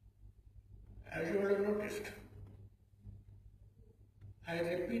 as you would have noticed, I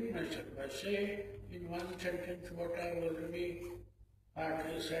repeat myself. I say in one sentence what I have already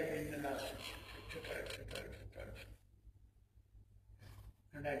partly said in the last sentence, etc.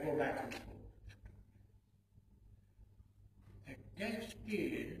 And I go back and forth. A text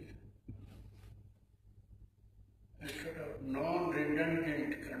is a sort of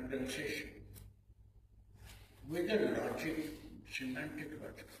non-redundant condensation with a logic, semantic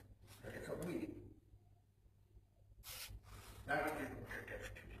logic of meaning. That is what a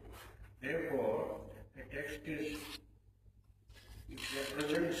text is. Therefore, a text is, it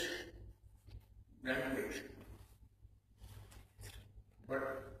represents language, but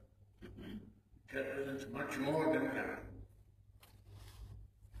it represents much more than that.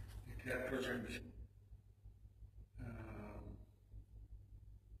 It represents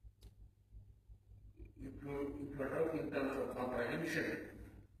if you are talking in terms of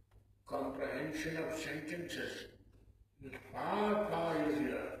comprehension of sentences is far, far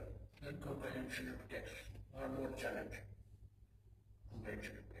easier than comprehension of text, far more challenging.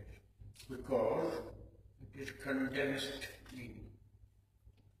 Comprehension of text, because it is condensed meaning.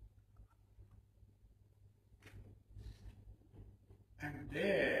 And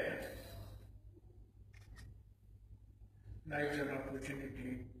there lies an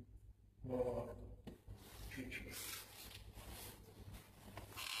opportunity for teaching.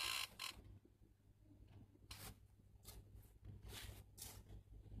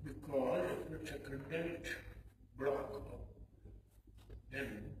 Because if it's a condensed block, then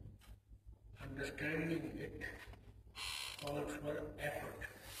understanding it calls for effort.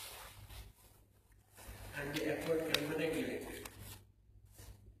 And the effort can be regulated.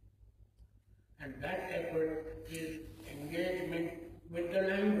 And that effort is engagement with the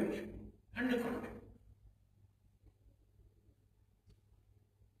language and the content.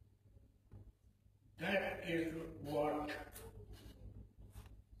 That is what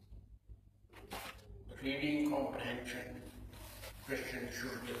reading comprehension questions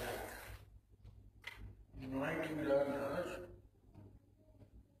should be like. Inviting learners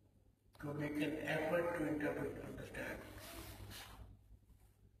to make an effort to interpret and understand,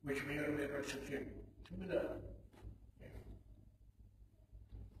 which may or may not succeed. Similar.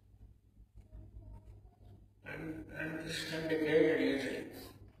 And this can be graded easily.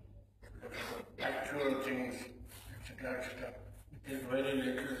 Actual things, etc. It is very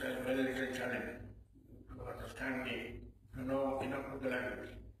little challenge to understand to know enough of the language.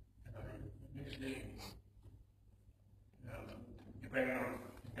 Easily depend on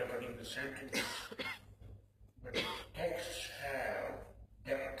interpreting the sentences. But texts have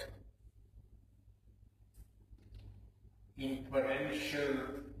depth, inferential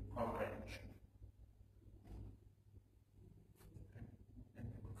comprehension. And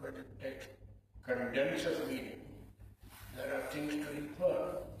because the text condenses meaning, there are things to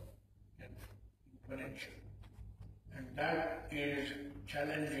infer and inferential. And that is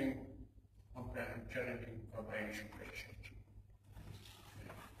challenging comprehension questions.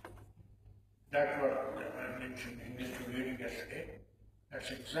 That's what I mentioned in this reading yesterday.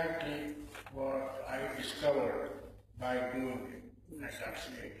 That's exactly what I discovered by doing it at that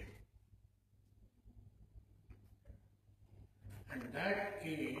stage. And that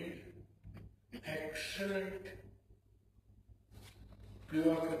is excellent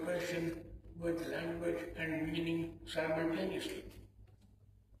preoccupation with language and meaning simultaneously.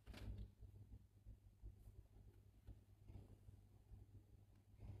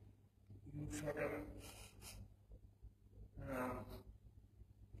 You sort of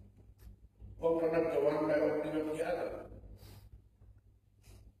open up the one by opening up the other.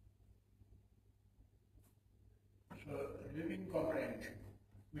 So, reading comprehension,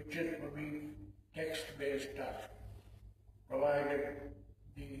 which is for me text-based task, provided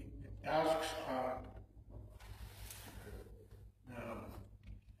the tasks are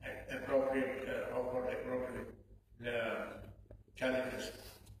appropriate challenges,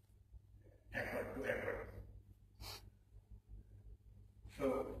 effort to effort. So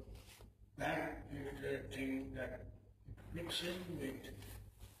that is the thing that fits in with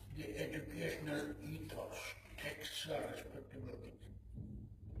the educational ethos. Texts are respectable things.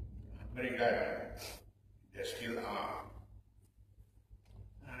 I'm very glad they still are.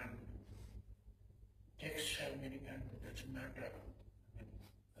 And texts have meaning, and it doesn't matter.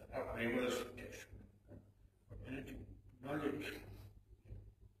 There are reverse texts. But anything, knowledge,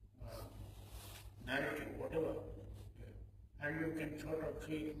 narrative, whatever. And you can sort of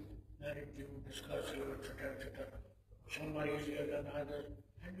see narrative, discursive, etc., etc. Some are easier than others,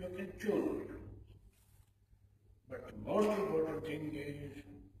 and you can choose. But the most important thing is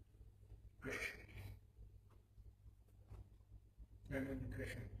question.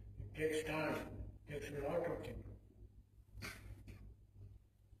 Question. It takes time, it takes a lot of things.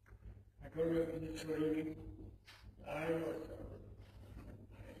 I told you in this reading, I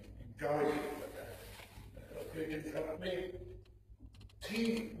enjoyed it, but it struck me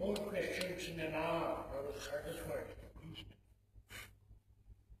 3 more questions in an hour. I was satisfied at least.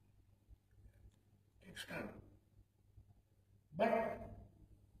 It takes time. But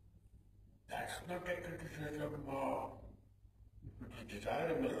that's not a criticism of if it is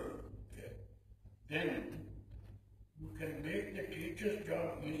desirable, then you can make the teacher's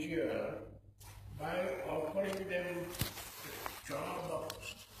job easier by offering them the job of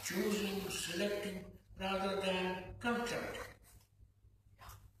choosing, selecting, rather than constructing.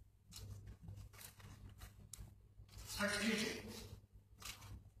 That's easy.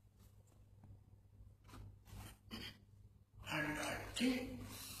 And I think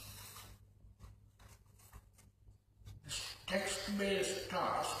this text-based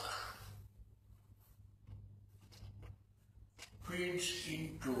task feeds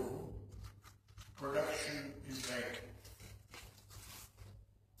into production in writing.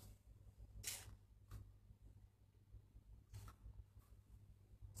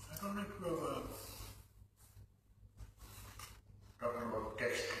 I don't know if you have talking about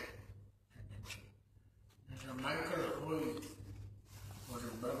text. There's a Michael Hoy was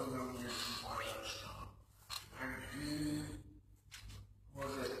in Birmingham and he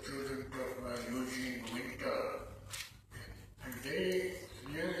was a student of Eugene Winter, and they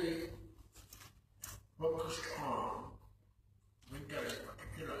really focused on, Winter in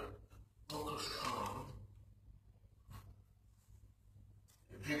particular, focused on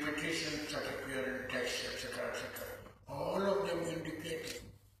repetitions that appear in text, etc., etc. All of them indicating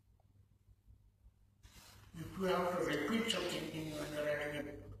if you have to repeat something when you're writing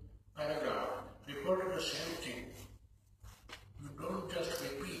a paragraph, refer to the same thing. You don't just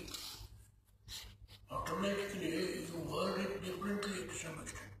repeat. Automatically, you word it differently to some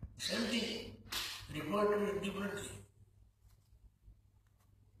extent. Same thing, refer to it differently.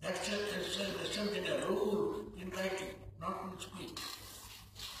 That's something, a rule in writing, not in speech.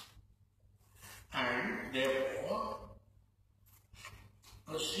 And therefore,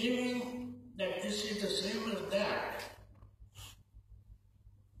 perceiving that this is the same as that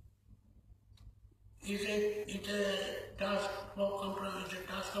is a task for comprehension,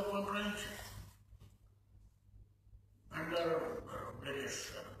 And there are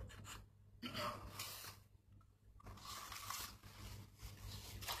various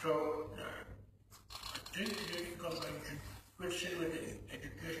so I think reading comprehension fits in with the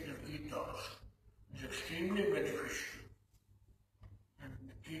educational ethos is extremely beneficial. And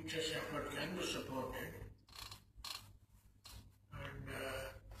the teacher's effort can be supported. And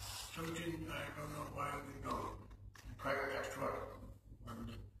something I don't know why we don't. In fact, that's what when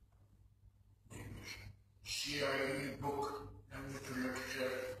the CIE book, Language to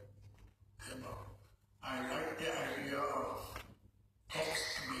Literature, came out. I like the idea of text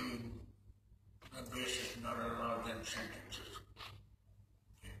being the basis, not rather than sentences.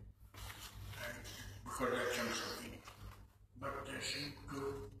 Okay. And because that's something. But they seem to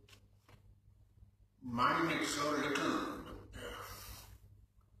mind it so little that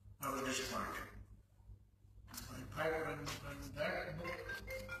I was disappointed. fact, when that book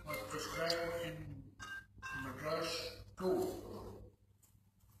was prescribed in Madras too,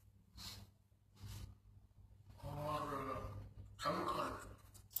 or some college,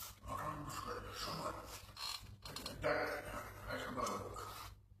 autonomous college, somewhere, that as a book.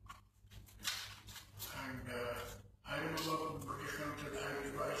 And I remember from British Council I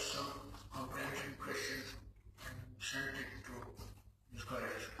devised some comprehension questions and sent it to this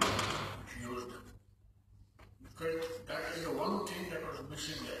college, which used them. Because that is the one thing that was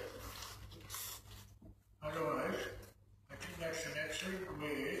missing there. Otherwise, I think that's an excellent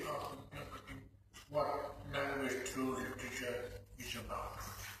way of interpreting what language through literature is about.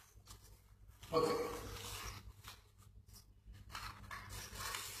 Okay.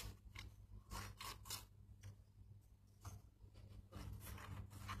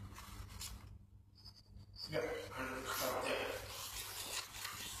 Yeah, I'll stop there.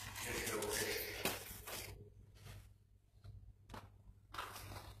 Yes, okay.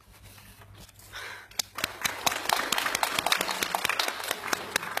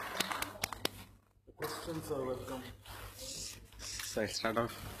 Questions are welcome. So I start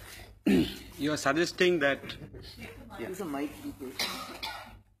off. You are suggesting that. Yeah. Use a mic, please.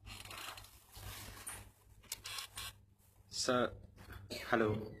 Sir,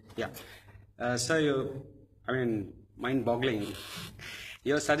 hello. Yeah. Sir, mind-boggling.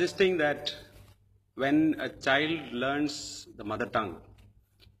 You are suggesting that when a child learns the mother tongue,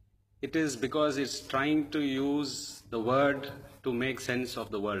 it is because it's trying to use the word to make sense of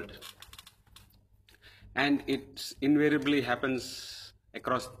the world. And it invariably happens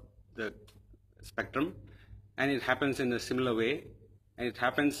across the spectrum, and it happens in a similar way, and it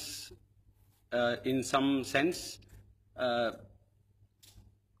happens in some sense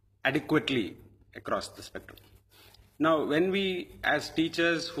adequately across the spectrum. Now, when we, as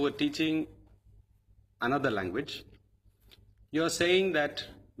teachers who are teaching another language, you're saying that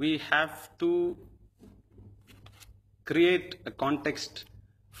we have to create a context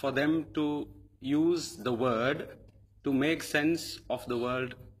for them to use the word to make sense of the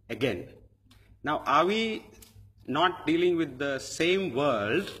world again. Now, are we not dealing with the same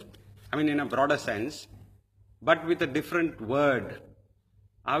world, in a broader sense, but with a different word?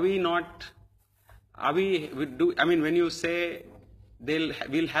 When you say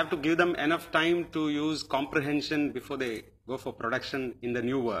we'll have to give them enough time to use comprehension before they go for production in the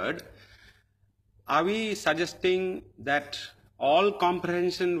new word, are we suggesting that all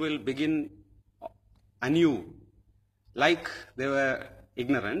comprehension will begin anew, like they were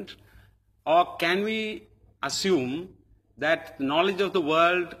ignorant? Or can we assume that knowledge of the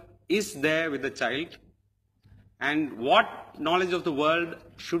world is there with the child, and what knowledge of the world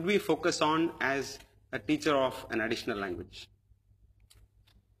should we focus on as a teacher of an additional language?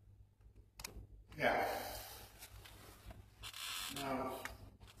 Yeah. Now,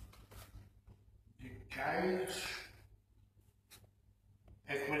 the child's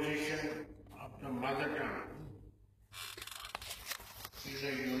acquisition of the mother tongue is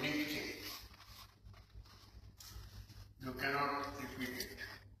a unique thing. You cannot repeat it.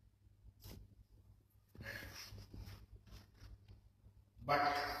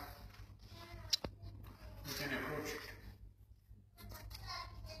 But you can approach it.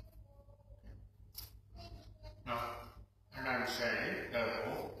 Now, and I'm saying,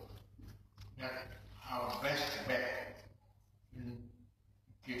 therefore, that our best bet in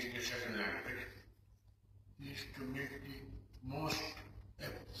teaching a certain language is to make the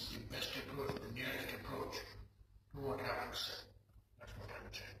best approach, the nearest approach to what happens there. That's what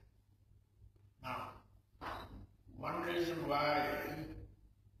I'm saying. Now, one reason why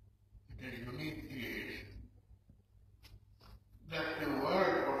it is unique is that the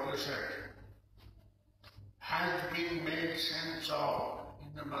word, what you said, has been made sense of in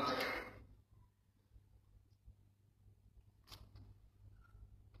the mother tongue.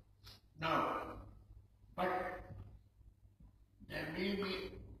 Now, but there may be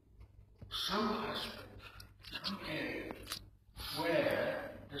some aspects, some areas,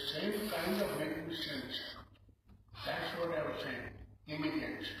 where the same kind of making sense, that's what I was saying,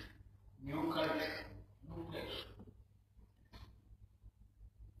 immigrants, new culture, new place,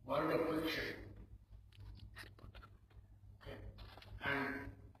 world of fiction, okay, and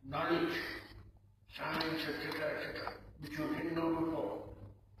knowledge, science, etc., which you didn't know before.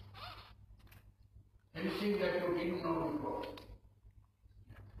 Anything that you didn't know before.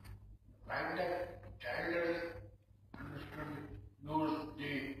 The fact that child has used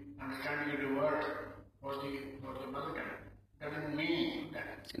the understanding of the word for the mother tongue doesn't mean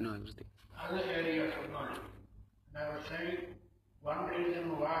that No, everything. other areas of knowledge. And I was saying one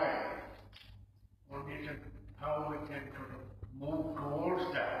reason how we can sort of move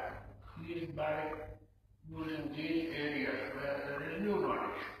towards that is by using these areas where there is new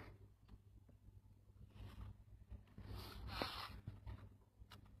knowledge.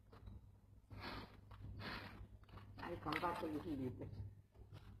 I'll come back a little later.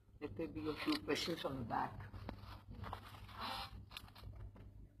 Let there be a few questions from the back.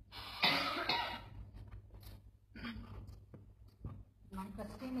 My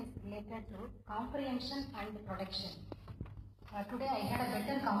question is related to comprehension and production. Today I had a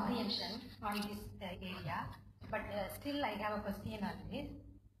better comprehension on this area, but still I have a question on this.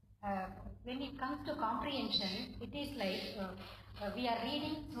 When it comes to comprehension, it is like we are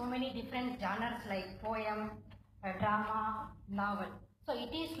reading so many different genres like poem, drama, novel. So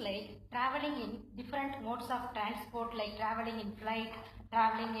it is like traveling in different modes of transport, like traveling in flight,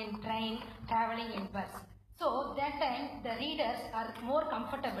 traveling in train, traveling in bus. So that time the readers are more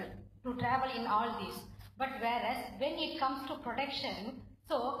comfortable to travel in all these. But whereas when it comes to production,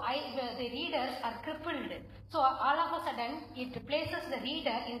 so the readers are crippled. So all of a sudden it places the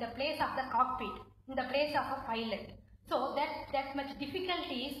reader in the place of the cockpit, in the place of a pilot. So that much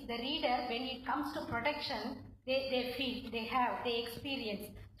difficulties the reader when it comes to production, they feel, they experience.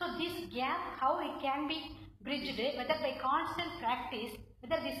 So this gap, how it can be bridged, whether by constant practice,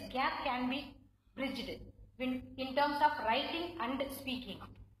 whether this gap can be bridged in terms of writing and speaking.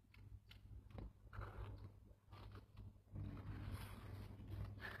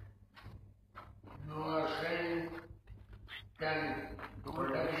 You are saying, can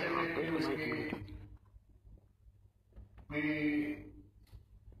production activity be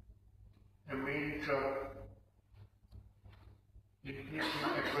a means of increasing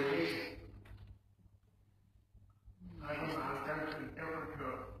acquisition? I don't know how to interpret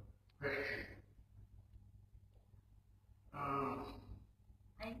your question.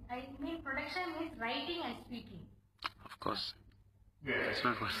 I mean production means writing and speaking. Of course. Yes. That's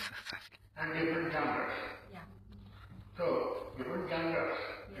not what it's asking. And different genres. Yeah. So, different genres.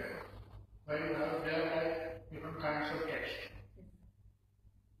 Yes. Where you have there like different kinds of text.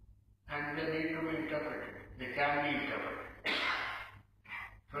 And they need to be interpreted. They can be interpreted.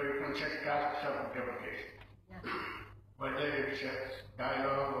 So you can set tasks of interpretation. Yeah. Whether it's a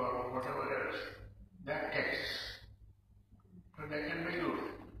dialogue or whatever else, that text. So they can be used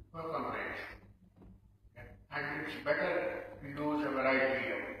for comprehension. And it's better to use a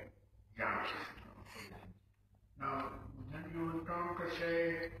variety of genres. Now, then you would come to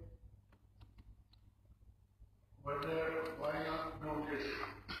say whether, why not do this,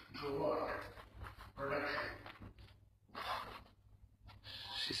 do what? Production.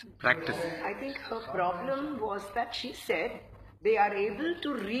 She's practice. I think her problem was that she said they are able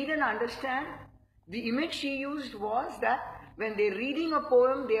to read and understand. The image she used was that when they're reading a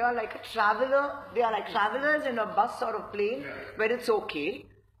poem, they are like a traveler, they are like travelers in a bus or a plane where it's okay.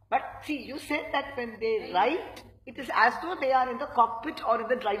 But see, you said that when they write, it is as though they are in the cockpit or in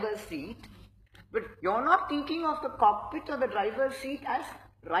the driver's seat. But you're not thinking of the cockpit or the driver's seat as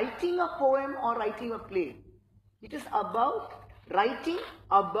writing a poem or writing a play. It is about writing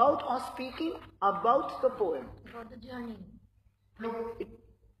about or speaking about the poem. About the journey. Look,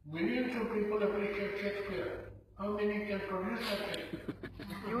 millions of people appreciate Shakespeare. How many can produce such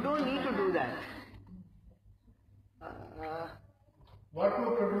a? You don't need to do that. What we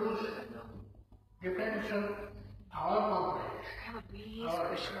produce depends on our comprehension. I have a brief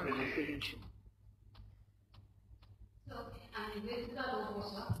question on comprehension. So, I'm Nivedita Lobo,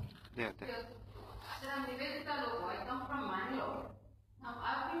 sir. Yeah, Sir, I'm Nivedita Lobo. I come from Mangalore. Now,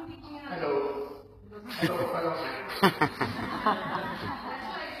 I've been teaching in a... Hello. Hello. That's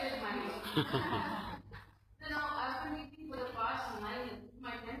why I said Mangalore. So now, I've been teaching for the past 9 years.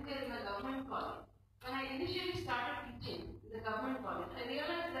 My 10th year in a government college. When I initially started teaching in the government college, I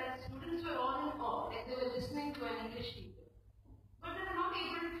realized that students were all in awe, like they were listening to an English teacher. But they were not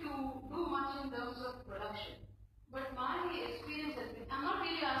able to do much in terms of production. But my experience has been, I'm not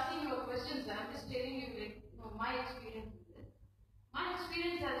really asking you a question, sir, I'm just telling you, like, my experience with this. My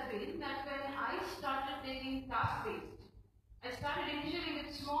experience has been that when I started taking task-based, I started initially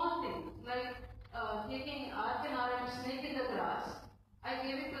with small things, like taking Arth and RM, snake in the grass. I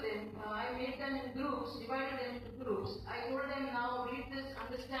gave it to them, I made them in groups, divided them into groups. I told them now read this,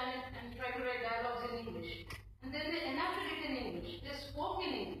 understand it, and try to write dialogues in English. And then they enacted it in English, they spoke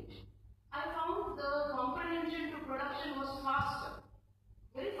in English. I found the comprehension to production was faster,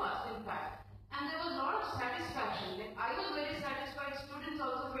 very fast in fact. And there was a lot of satisfaction. Like I was very satisfied, students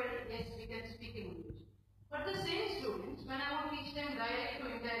also felt, yes, we can speak in English. But the same students, when I would teach them direct to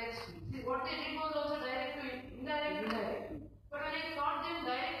indirect speech, see what they did was also direct to indirect to direct. But when I taught them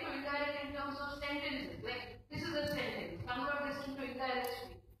direct to indirect in terms of sentences, like this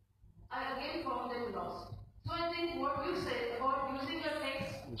again found them lost. So I think what you said about using a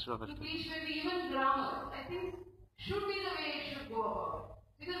text to teach maybe even grammar, I think should be the way it should go about.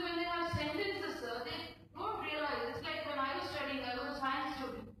 Because when they have sentences, sir, they don't realize. It's like when I was studying, I was a science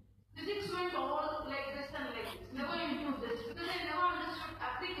student. Physics went all like this and like this, never into this, because I never understood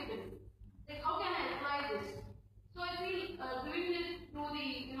applicability. Like how can I apply this? So I feel doing it through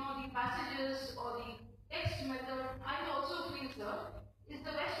the passages or the text method, I also feel, sir, is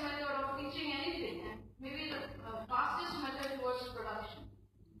the best method of teaching anything, and maybe the fastest method towards production.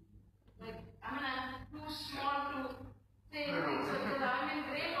 Like, I mean, I'm too small to say anything, sir, because I'm in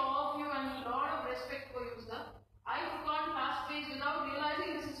great awe of you and a lot of respect for you, sir. I took on task page without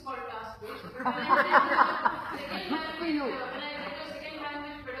realizing this is called task page. But when I did second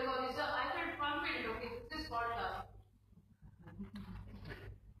language pedagogy, sir, I felt confident, okay, this is called task.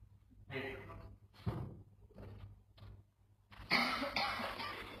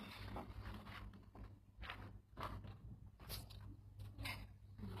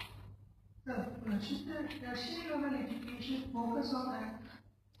 Should the tertiary level education focus on the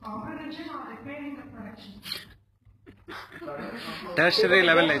comprehension or repairing the production?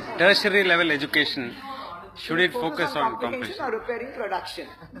 Tertiary level education, should it focus on comprehension or repairing production?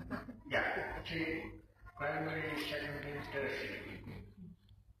 Yeah, see, primary, secondary, tertiary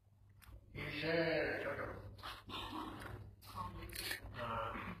is a sort of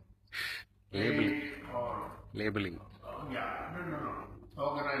labeling.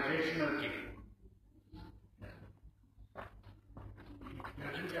 Organizational thing.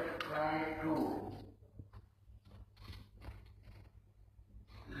 It doesn't apply to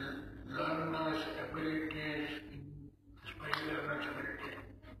learners' abilities, special learners' abilities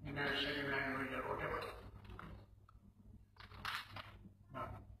in a second language or whatever. Now,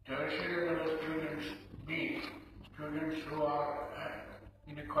 tertiary level students mean students who are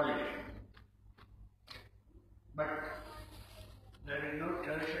in a college. But there is no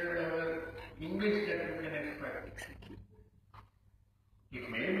tertiary level English that you can expect. Exactly. It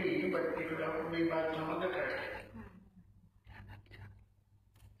may be, but it will have to be by some other criteria.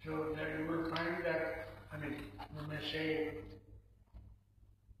 So that you will find that, I mean, you may say,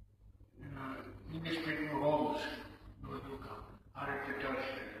 English-speaking homes will come, are at the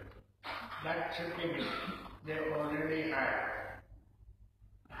tertiary level. That simply means they already have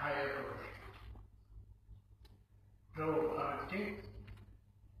higher profession. So I think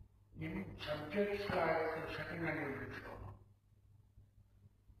in subjects like the second language,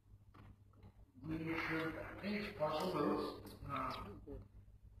 we should, I think it's possible,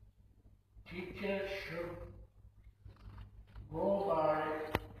 teachers should go by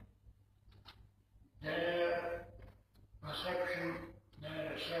their perception,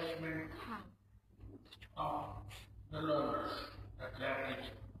 their assessment of the learners that they are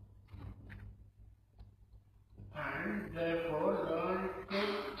teaching. And therefore learn to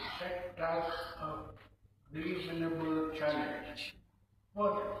set tasks of reasonable challenge for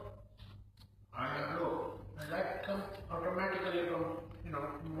them. Higher low. And that comes automatically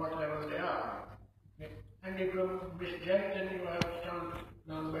from what level they are. Okay. And if you misjudge, then you have to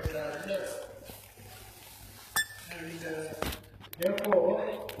learn better there. And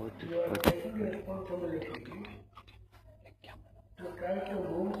therefore, you are taking responsibility to try to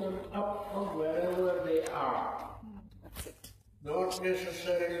move them up from wherever they are. Not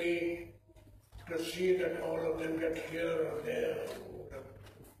necessarily to see that all of them get here or there or whatever.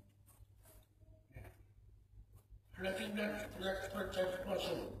 And I think that's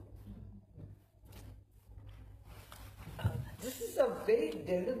possible. This is a very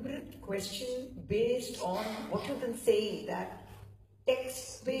deliberate question based on what you can say, that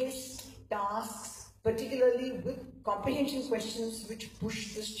text-based tasks, particularly with comprehension questions which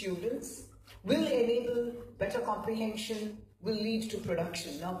push the students, will enable better comprehension, will lead to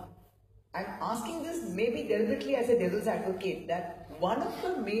production. Now, I'm asking this maybe deliberately as a devil's advocate, that one of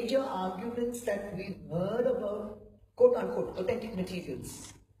the major arguments that we've heard about quote-unquote authentic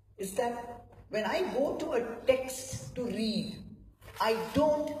materials is that when I go to a text to read, I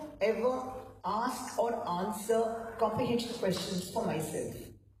don't ever ask or answer comprehension questions for myself,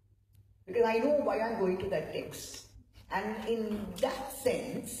 because I know why I'm going to that text. And in that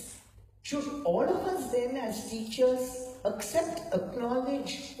sense, should all of us then as teachers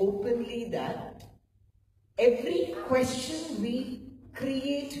acknowledge openly that every question we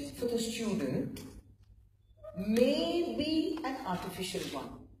create for the student may be an artificial one?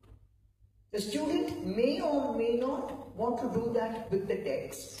 The student may or may not want to do that with the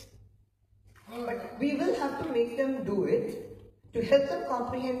text, but we will have to make them do it. to help them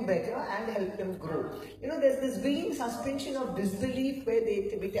comprehend better and help them grow. You know, there's this willing suspension of disbelief where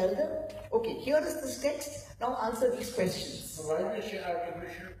we tell them, okay, here is this text, now answer these questions. So why we say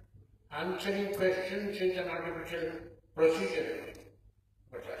artificial? Answering questions is an artificial procedure.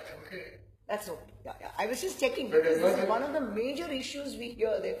 But that's okay. That's okay. Yeah. I was just checking because this is one of the major issues we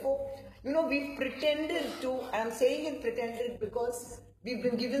hear. Therefore, you know, we pretended to, and I'm saying it pretended because we've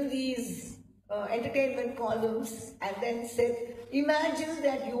been given these entertainment columns and then said, imagine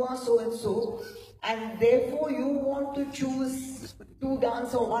that you are so and so, and therefore you want to choose two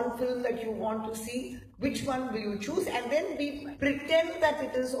dance or one film that you want to see. Which one will you choose? And then we pretend that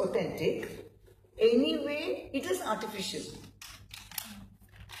it is authentic. Anyway, it is artificial.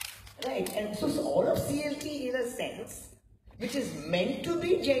 Right, and so all of CLT in a sense, which is meant to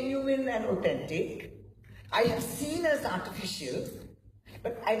be genuine and authentic, I have seen as artificial,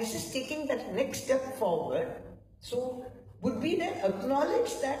 but I was just taking that next step forward. So would we then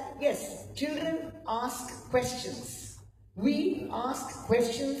acknowledge that, yes, children ask questions. We ask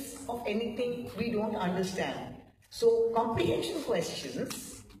questions of anything we don't understand. So comprehension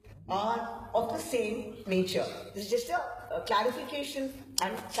questions are of the same nature. This is just a clarification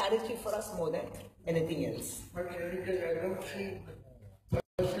and clarity for us more than anything else. But I don't see,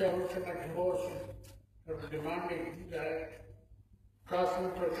 firstly, I would say my divorce is demanding that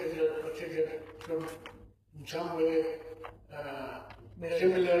classroom procedure should in some way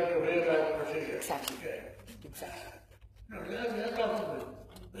similar to real life procedure. Exactly. Okay. Exactly. No, they're talking,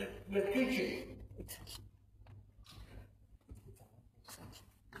 we're teaching.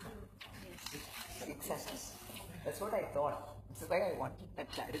 Exactly. That's what I thought. That's why I wanted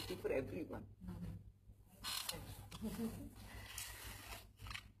that clarity for everyone.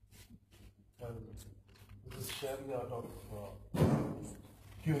 Well, this is sharing out of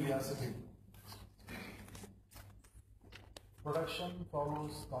curiosity. Production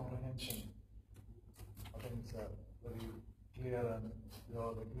follows comprehension. I think it's very clear and we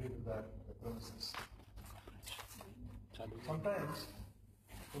all agree with that the premises. Sometimes,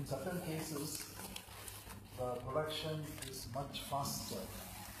 in certain cases, the production is much faster.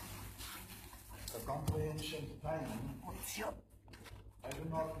 The comprehension time, I do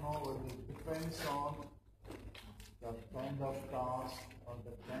not know whether it depends on the kind of task or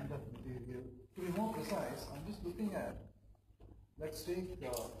the kind of material. To be more precise, I'm just looking at, let's take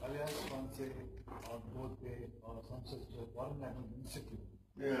Alliance Francais or Bote or some such foreign language institute.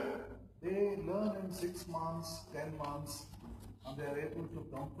 Yeah. They learn in 6 months, 10 months, and they are able to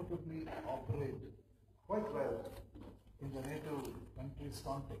comfortably operate quite well in the native country's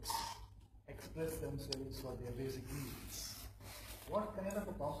context, express themselves for their basic needs. What kind of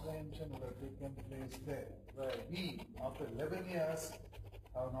a comprehension would have taken place there, where we, after 11 years,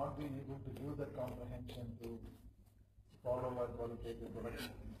 have not been able to do that comprehension to follow our qualitative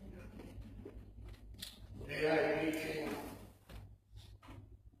production? They are teaching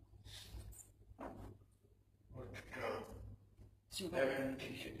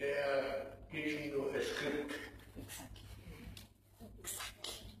they are teaching you a script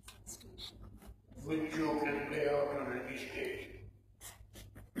which you can play out on any stage.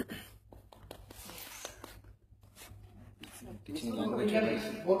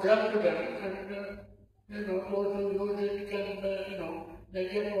 What happened to them, and those who use it can, they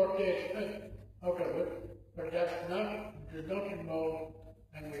get what they expect out of it, but does not involve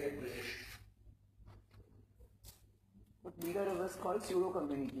language acquisition. What neither of us call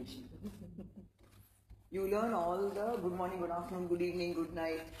pseudo-communication. You learn all the good morning, good afternoon, good evening, good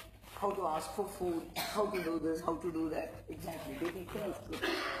night, how to ask for food, how to do this, how to do that. Exactly. They take care of it.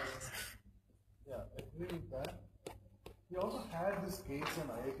 Yeah, I agree with that. We also had this case in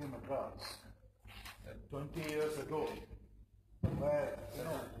IIT Madras 20 years ago, where,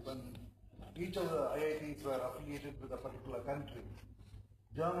 when each of the IITs were affiliated with a particular country,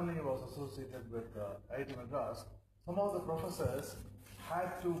 Germany was associated with IIT Madras. Some of the professors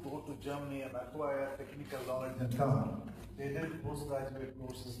had to go to Germany and acquire technical knowledge and come. They did postgraduate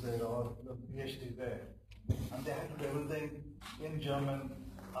courses there or the PhD there. And they had to do everything in German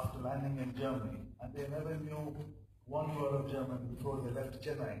after landing in Germany. And they never knew one word of German before they left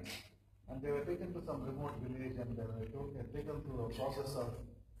Chennai. And they were taken to some remote village and they were taken through a process of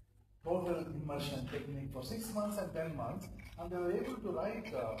total immersion technique for 6 months and 10 months. And they were able to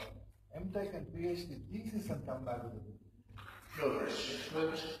write MTech and PhD thesis and come back with it. So 6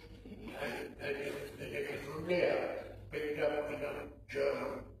 months, they can only have picked up enough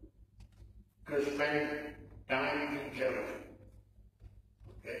German to spend time in Germany.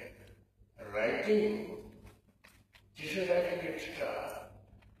 Okay? Writing, this is like it's a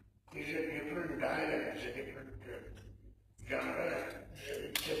different dialect, it's a different genre,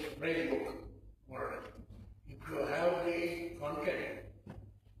 it's a brain book, more or less. If you have the content,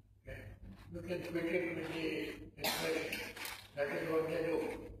 okay, you can fit it with the expression. That is what they do.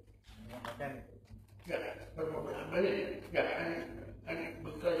 Yeah, and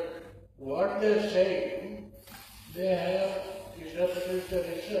because what they're saying, they have established the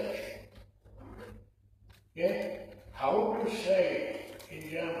research. Okay? How to say in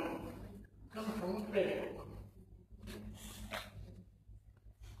German comes from a playbook.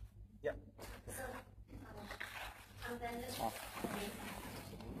 Yeah.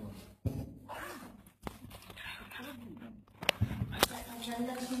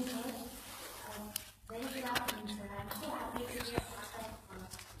 Very good afternoon, sir. I'm so happy to be a part of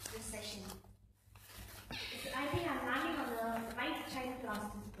this session. I think I'm landing on the right child to ask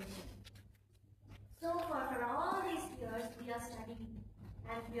this question. So for all these years, we are studying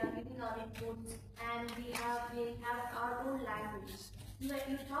and we are giving our inputs and we have our own language.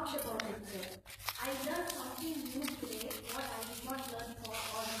 You talked about it, sir. I learned something new today, what I did not learn for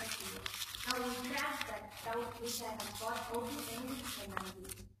all these years. Now we cracked that doubt which I have got how to enrich my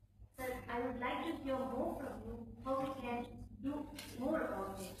language. Sir, I would like to hear more from you how we can do more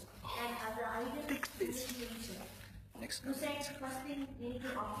about it. And as an ideal teacher, you said first thing we need to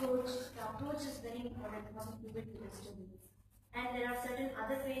approach. The approach is very important how we give it to the students. And there are certain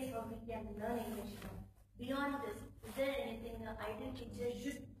other ways how we can learn English now. Beyond this, is there anything an ideal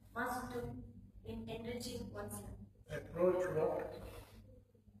teacher must do in enriching oneself? Approach what?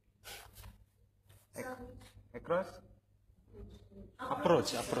 So, Across?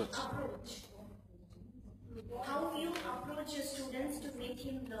 approach. Approach. How you approach your students to make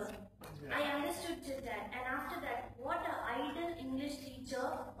him learn. I understood just that. And after that, what an ideal English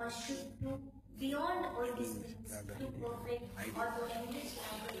teacher should do beyond all these things to perfect or to English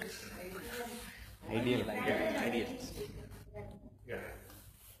language. Ideal. Yeah.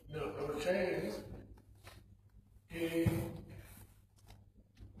 No, I was saying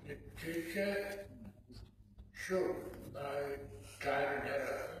the teacher should, by trial and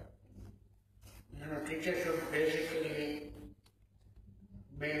error, teacher should basically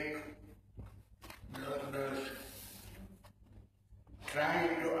make learners try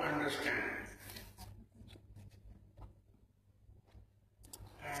to understand.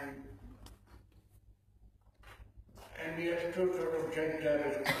 And we have to sort of judge their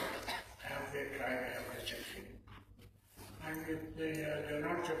response. Have they tried, have they succeeded? And if they're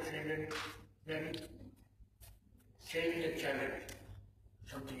not succeeded, then change the challenge,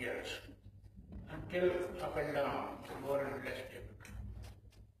 something else. Until up and down, more and less difficult.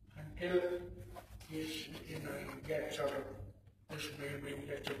 Until he gets sort of, this may be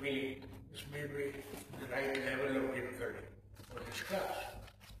just a week, this may be the right level of difficulty for this class.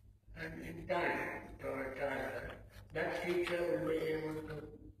 And in time, to a child, that teacher will be able to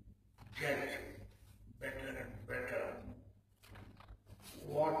judge better and better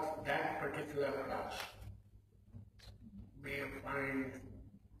what that particular class may find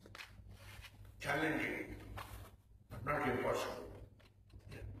challenging, but not impossible.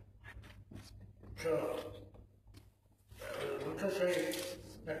 So, I want to say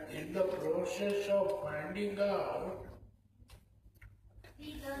that in the process of finding out,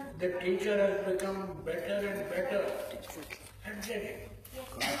 the teacher has become better and better at getting.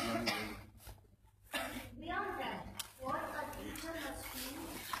 Beyond that, what a teacher must do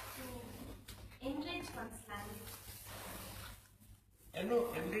to enrich one's language?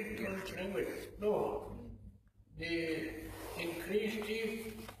 Enrich one's language. No. They increase the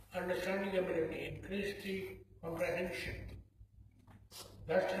understanding ability, increase the comprehension.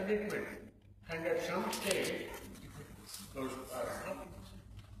 That's enrichment. And at some stage, if it goes far enough,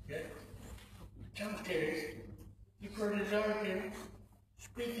 at some stage, it will result in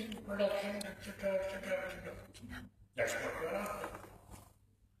speaking, production, etc., etc., etc. That's what we are after.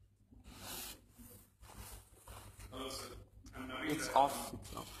 Hello, sir. I'm Naveen. It's off.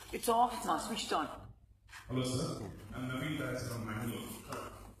 It's off now, switched on. Hello, sir. I'm Naveen Das from Mangalore.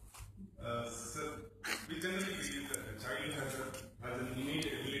 Sir, we generally believe that a child has an innate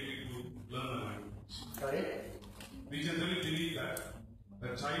ability to learn a language. Sorry? We generally believe that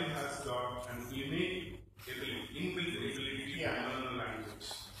a child has got an innate ability, inbuilt ability to learn a language.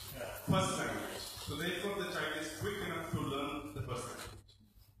 First language. So therefore the child is quick enough to learn the first language.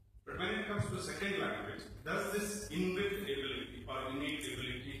 But when it comes to second language, does this inbuilt ability or innate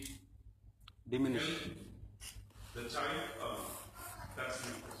ability Diminish. help the child? That's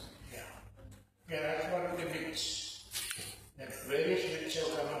my question. Yeah, that's one of the myths. That various myths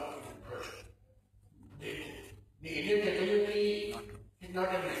have come up in the process. The innate ability is not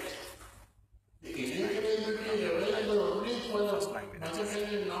a myth. The innate ability is available only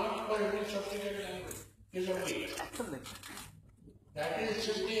is a myth. That is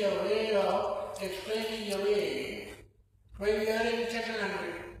simply a way of explaining away when you are in second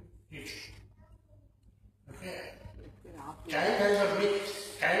language. Okay? Child has a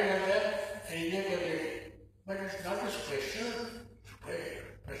myth, child has an innate ability, but it's not a special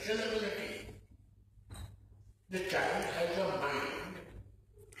ability. The child has a mind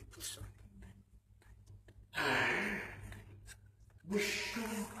and wish to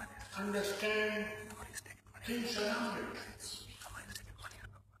understand things around it.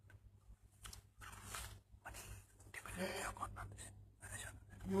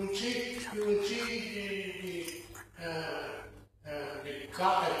 You will see the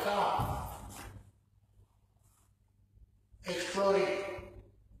car exploring,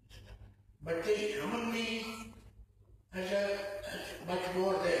 but the human being has much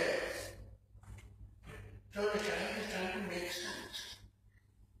more there. So the child is trying to make sense.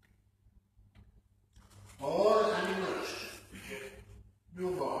 All animals,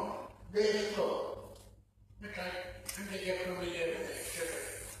 newborn, they explore. They try and they get familiar with it, etc.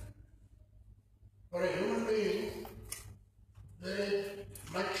 For a human being, there is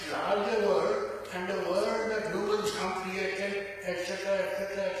much larger world and a world that humans have created, etc.,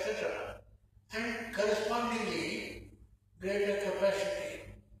 etc., etc. And correspondingly, greater capacity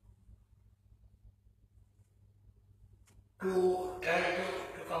to try to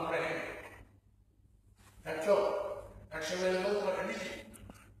comprehend it. That's all. That's available for anything.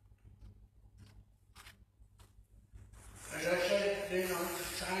 As I said,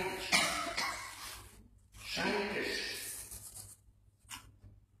 scientists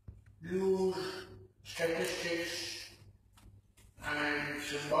use statistics and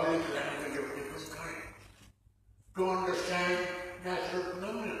symbolic language of different kinds to understand natural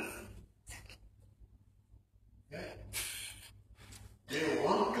phenomena. Yeah? They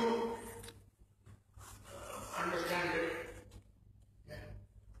want to understand it. Yeah?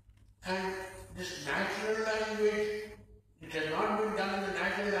 And this natural language, it has not been done in the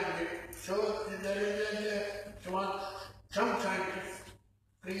natural language, so there is some scientists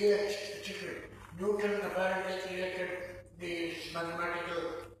create particularly. Newton apparently created the mathematical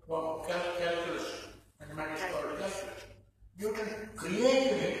form of calculus, mathematics called calculus. Newton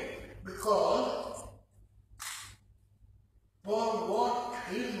created it because for what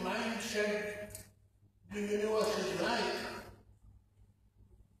his mind said the universe is like,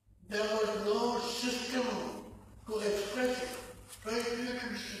 there was no system to express it. So he created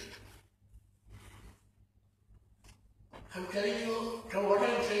a system. I'm telling you, so what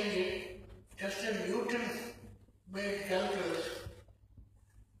I'm saying is, just as Newton made calculus,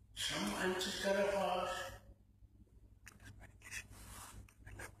 some ancestor of ours,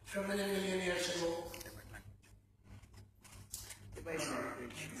 so many million years ago,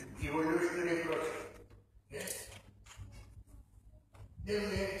 evolutionary process, yes, they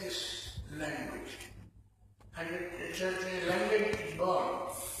made this language. And it's a language born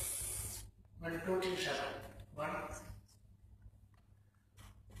when two things happen.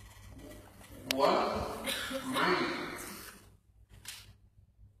 One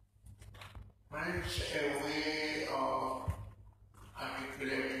mind's a way of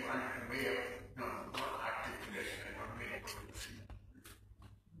articulating, not articulation,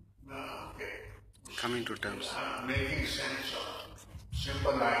 coming to terms. Making sense of,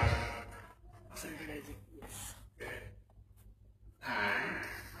 symbolizing. And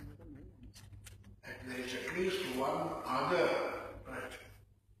there is at least one other person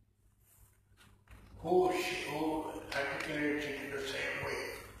who articulates it in the same way.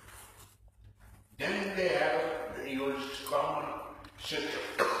 Then they have used common system.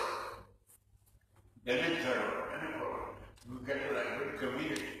 Then in third, you get a language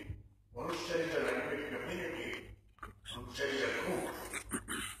community. Once there is a language community, once there is a group, it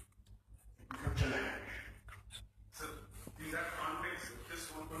becomes a language. So, in that context, I just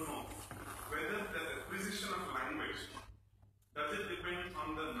want to know whether the acquisition of language, does it depend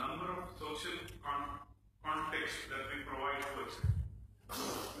on the number of social context that we provide to it?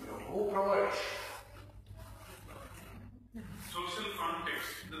 Who provides? Social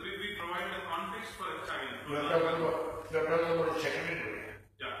context. We provide the context for a child. You're talking about secondary.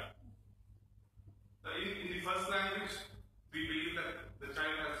 Yeah. In the first language, we believe that the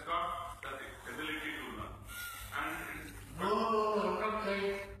child has got that ability to learn. And No, I'm not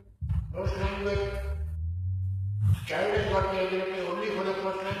saying first language. Child has got the ability only for the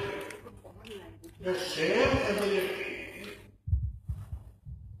first language. The same ability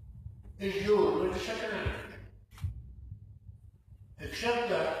is used with the second language. Except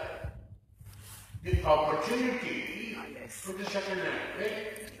that the opportunity for the second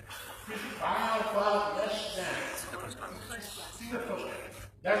language She's far less than the first.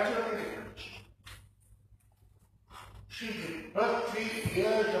 That's the only difference. See, the first 3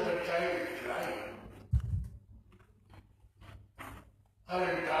 years of a child's life are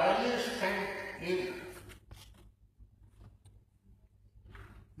entirely spent in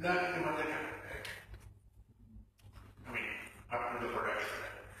learning the mother tongue, right? I mean, up to the production.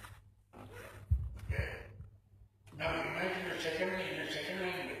 Okay. Now imagine in a second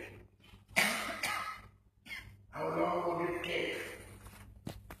language. How long would it take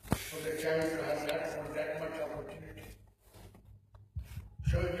for the child to have that much opportunity?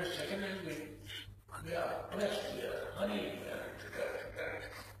 So in the second language, we are pressed, we are hurried, we are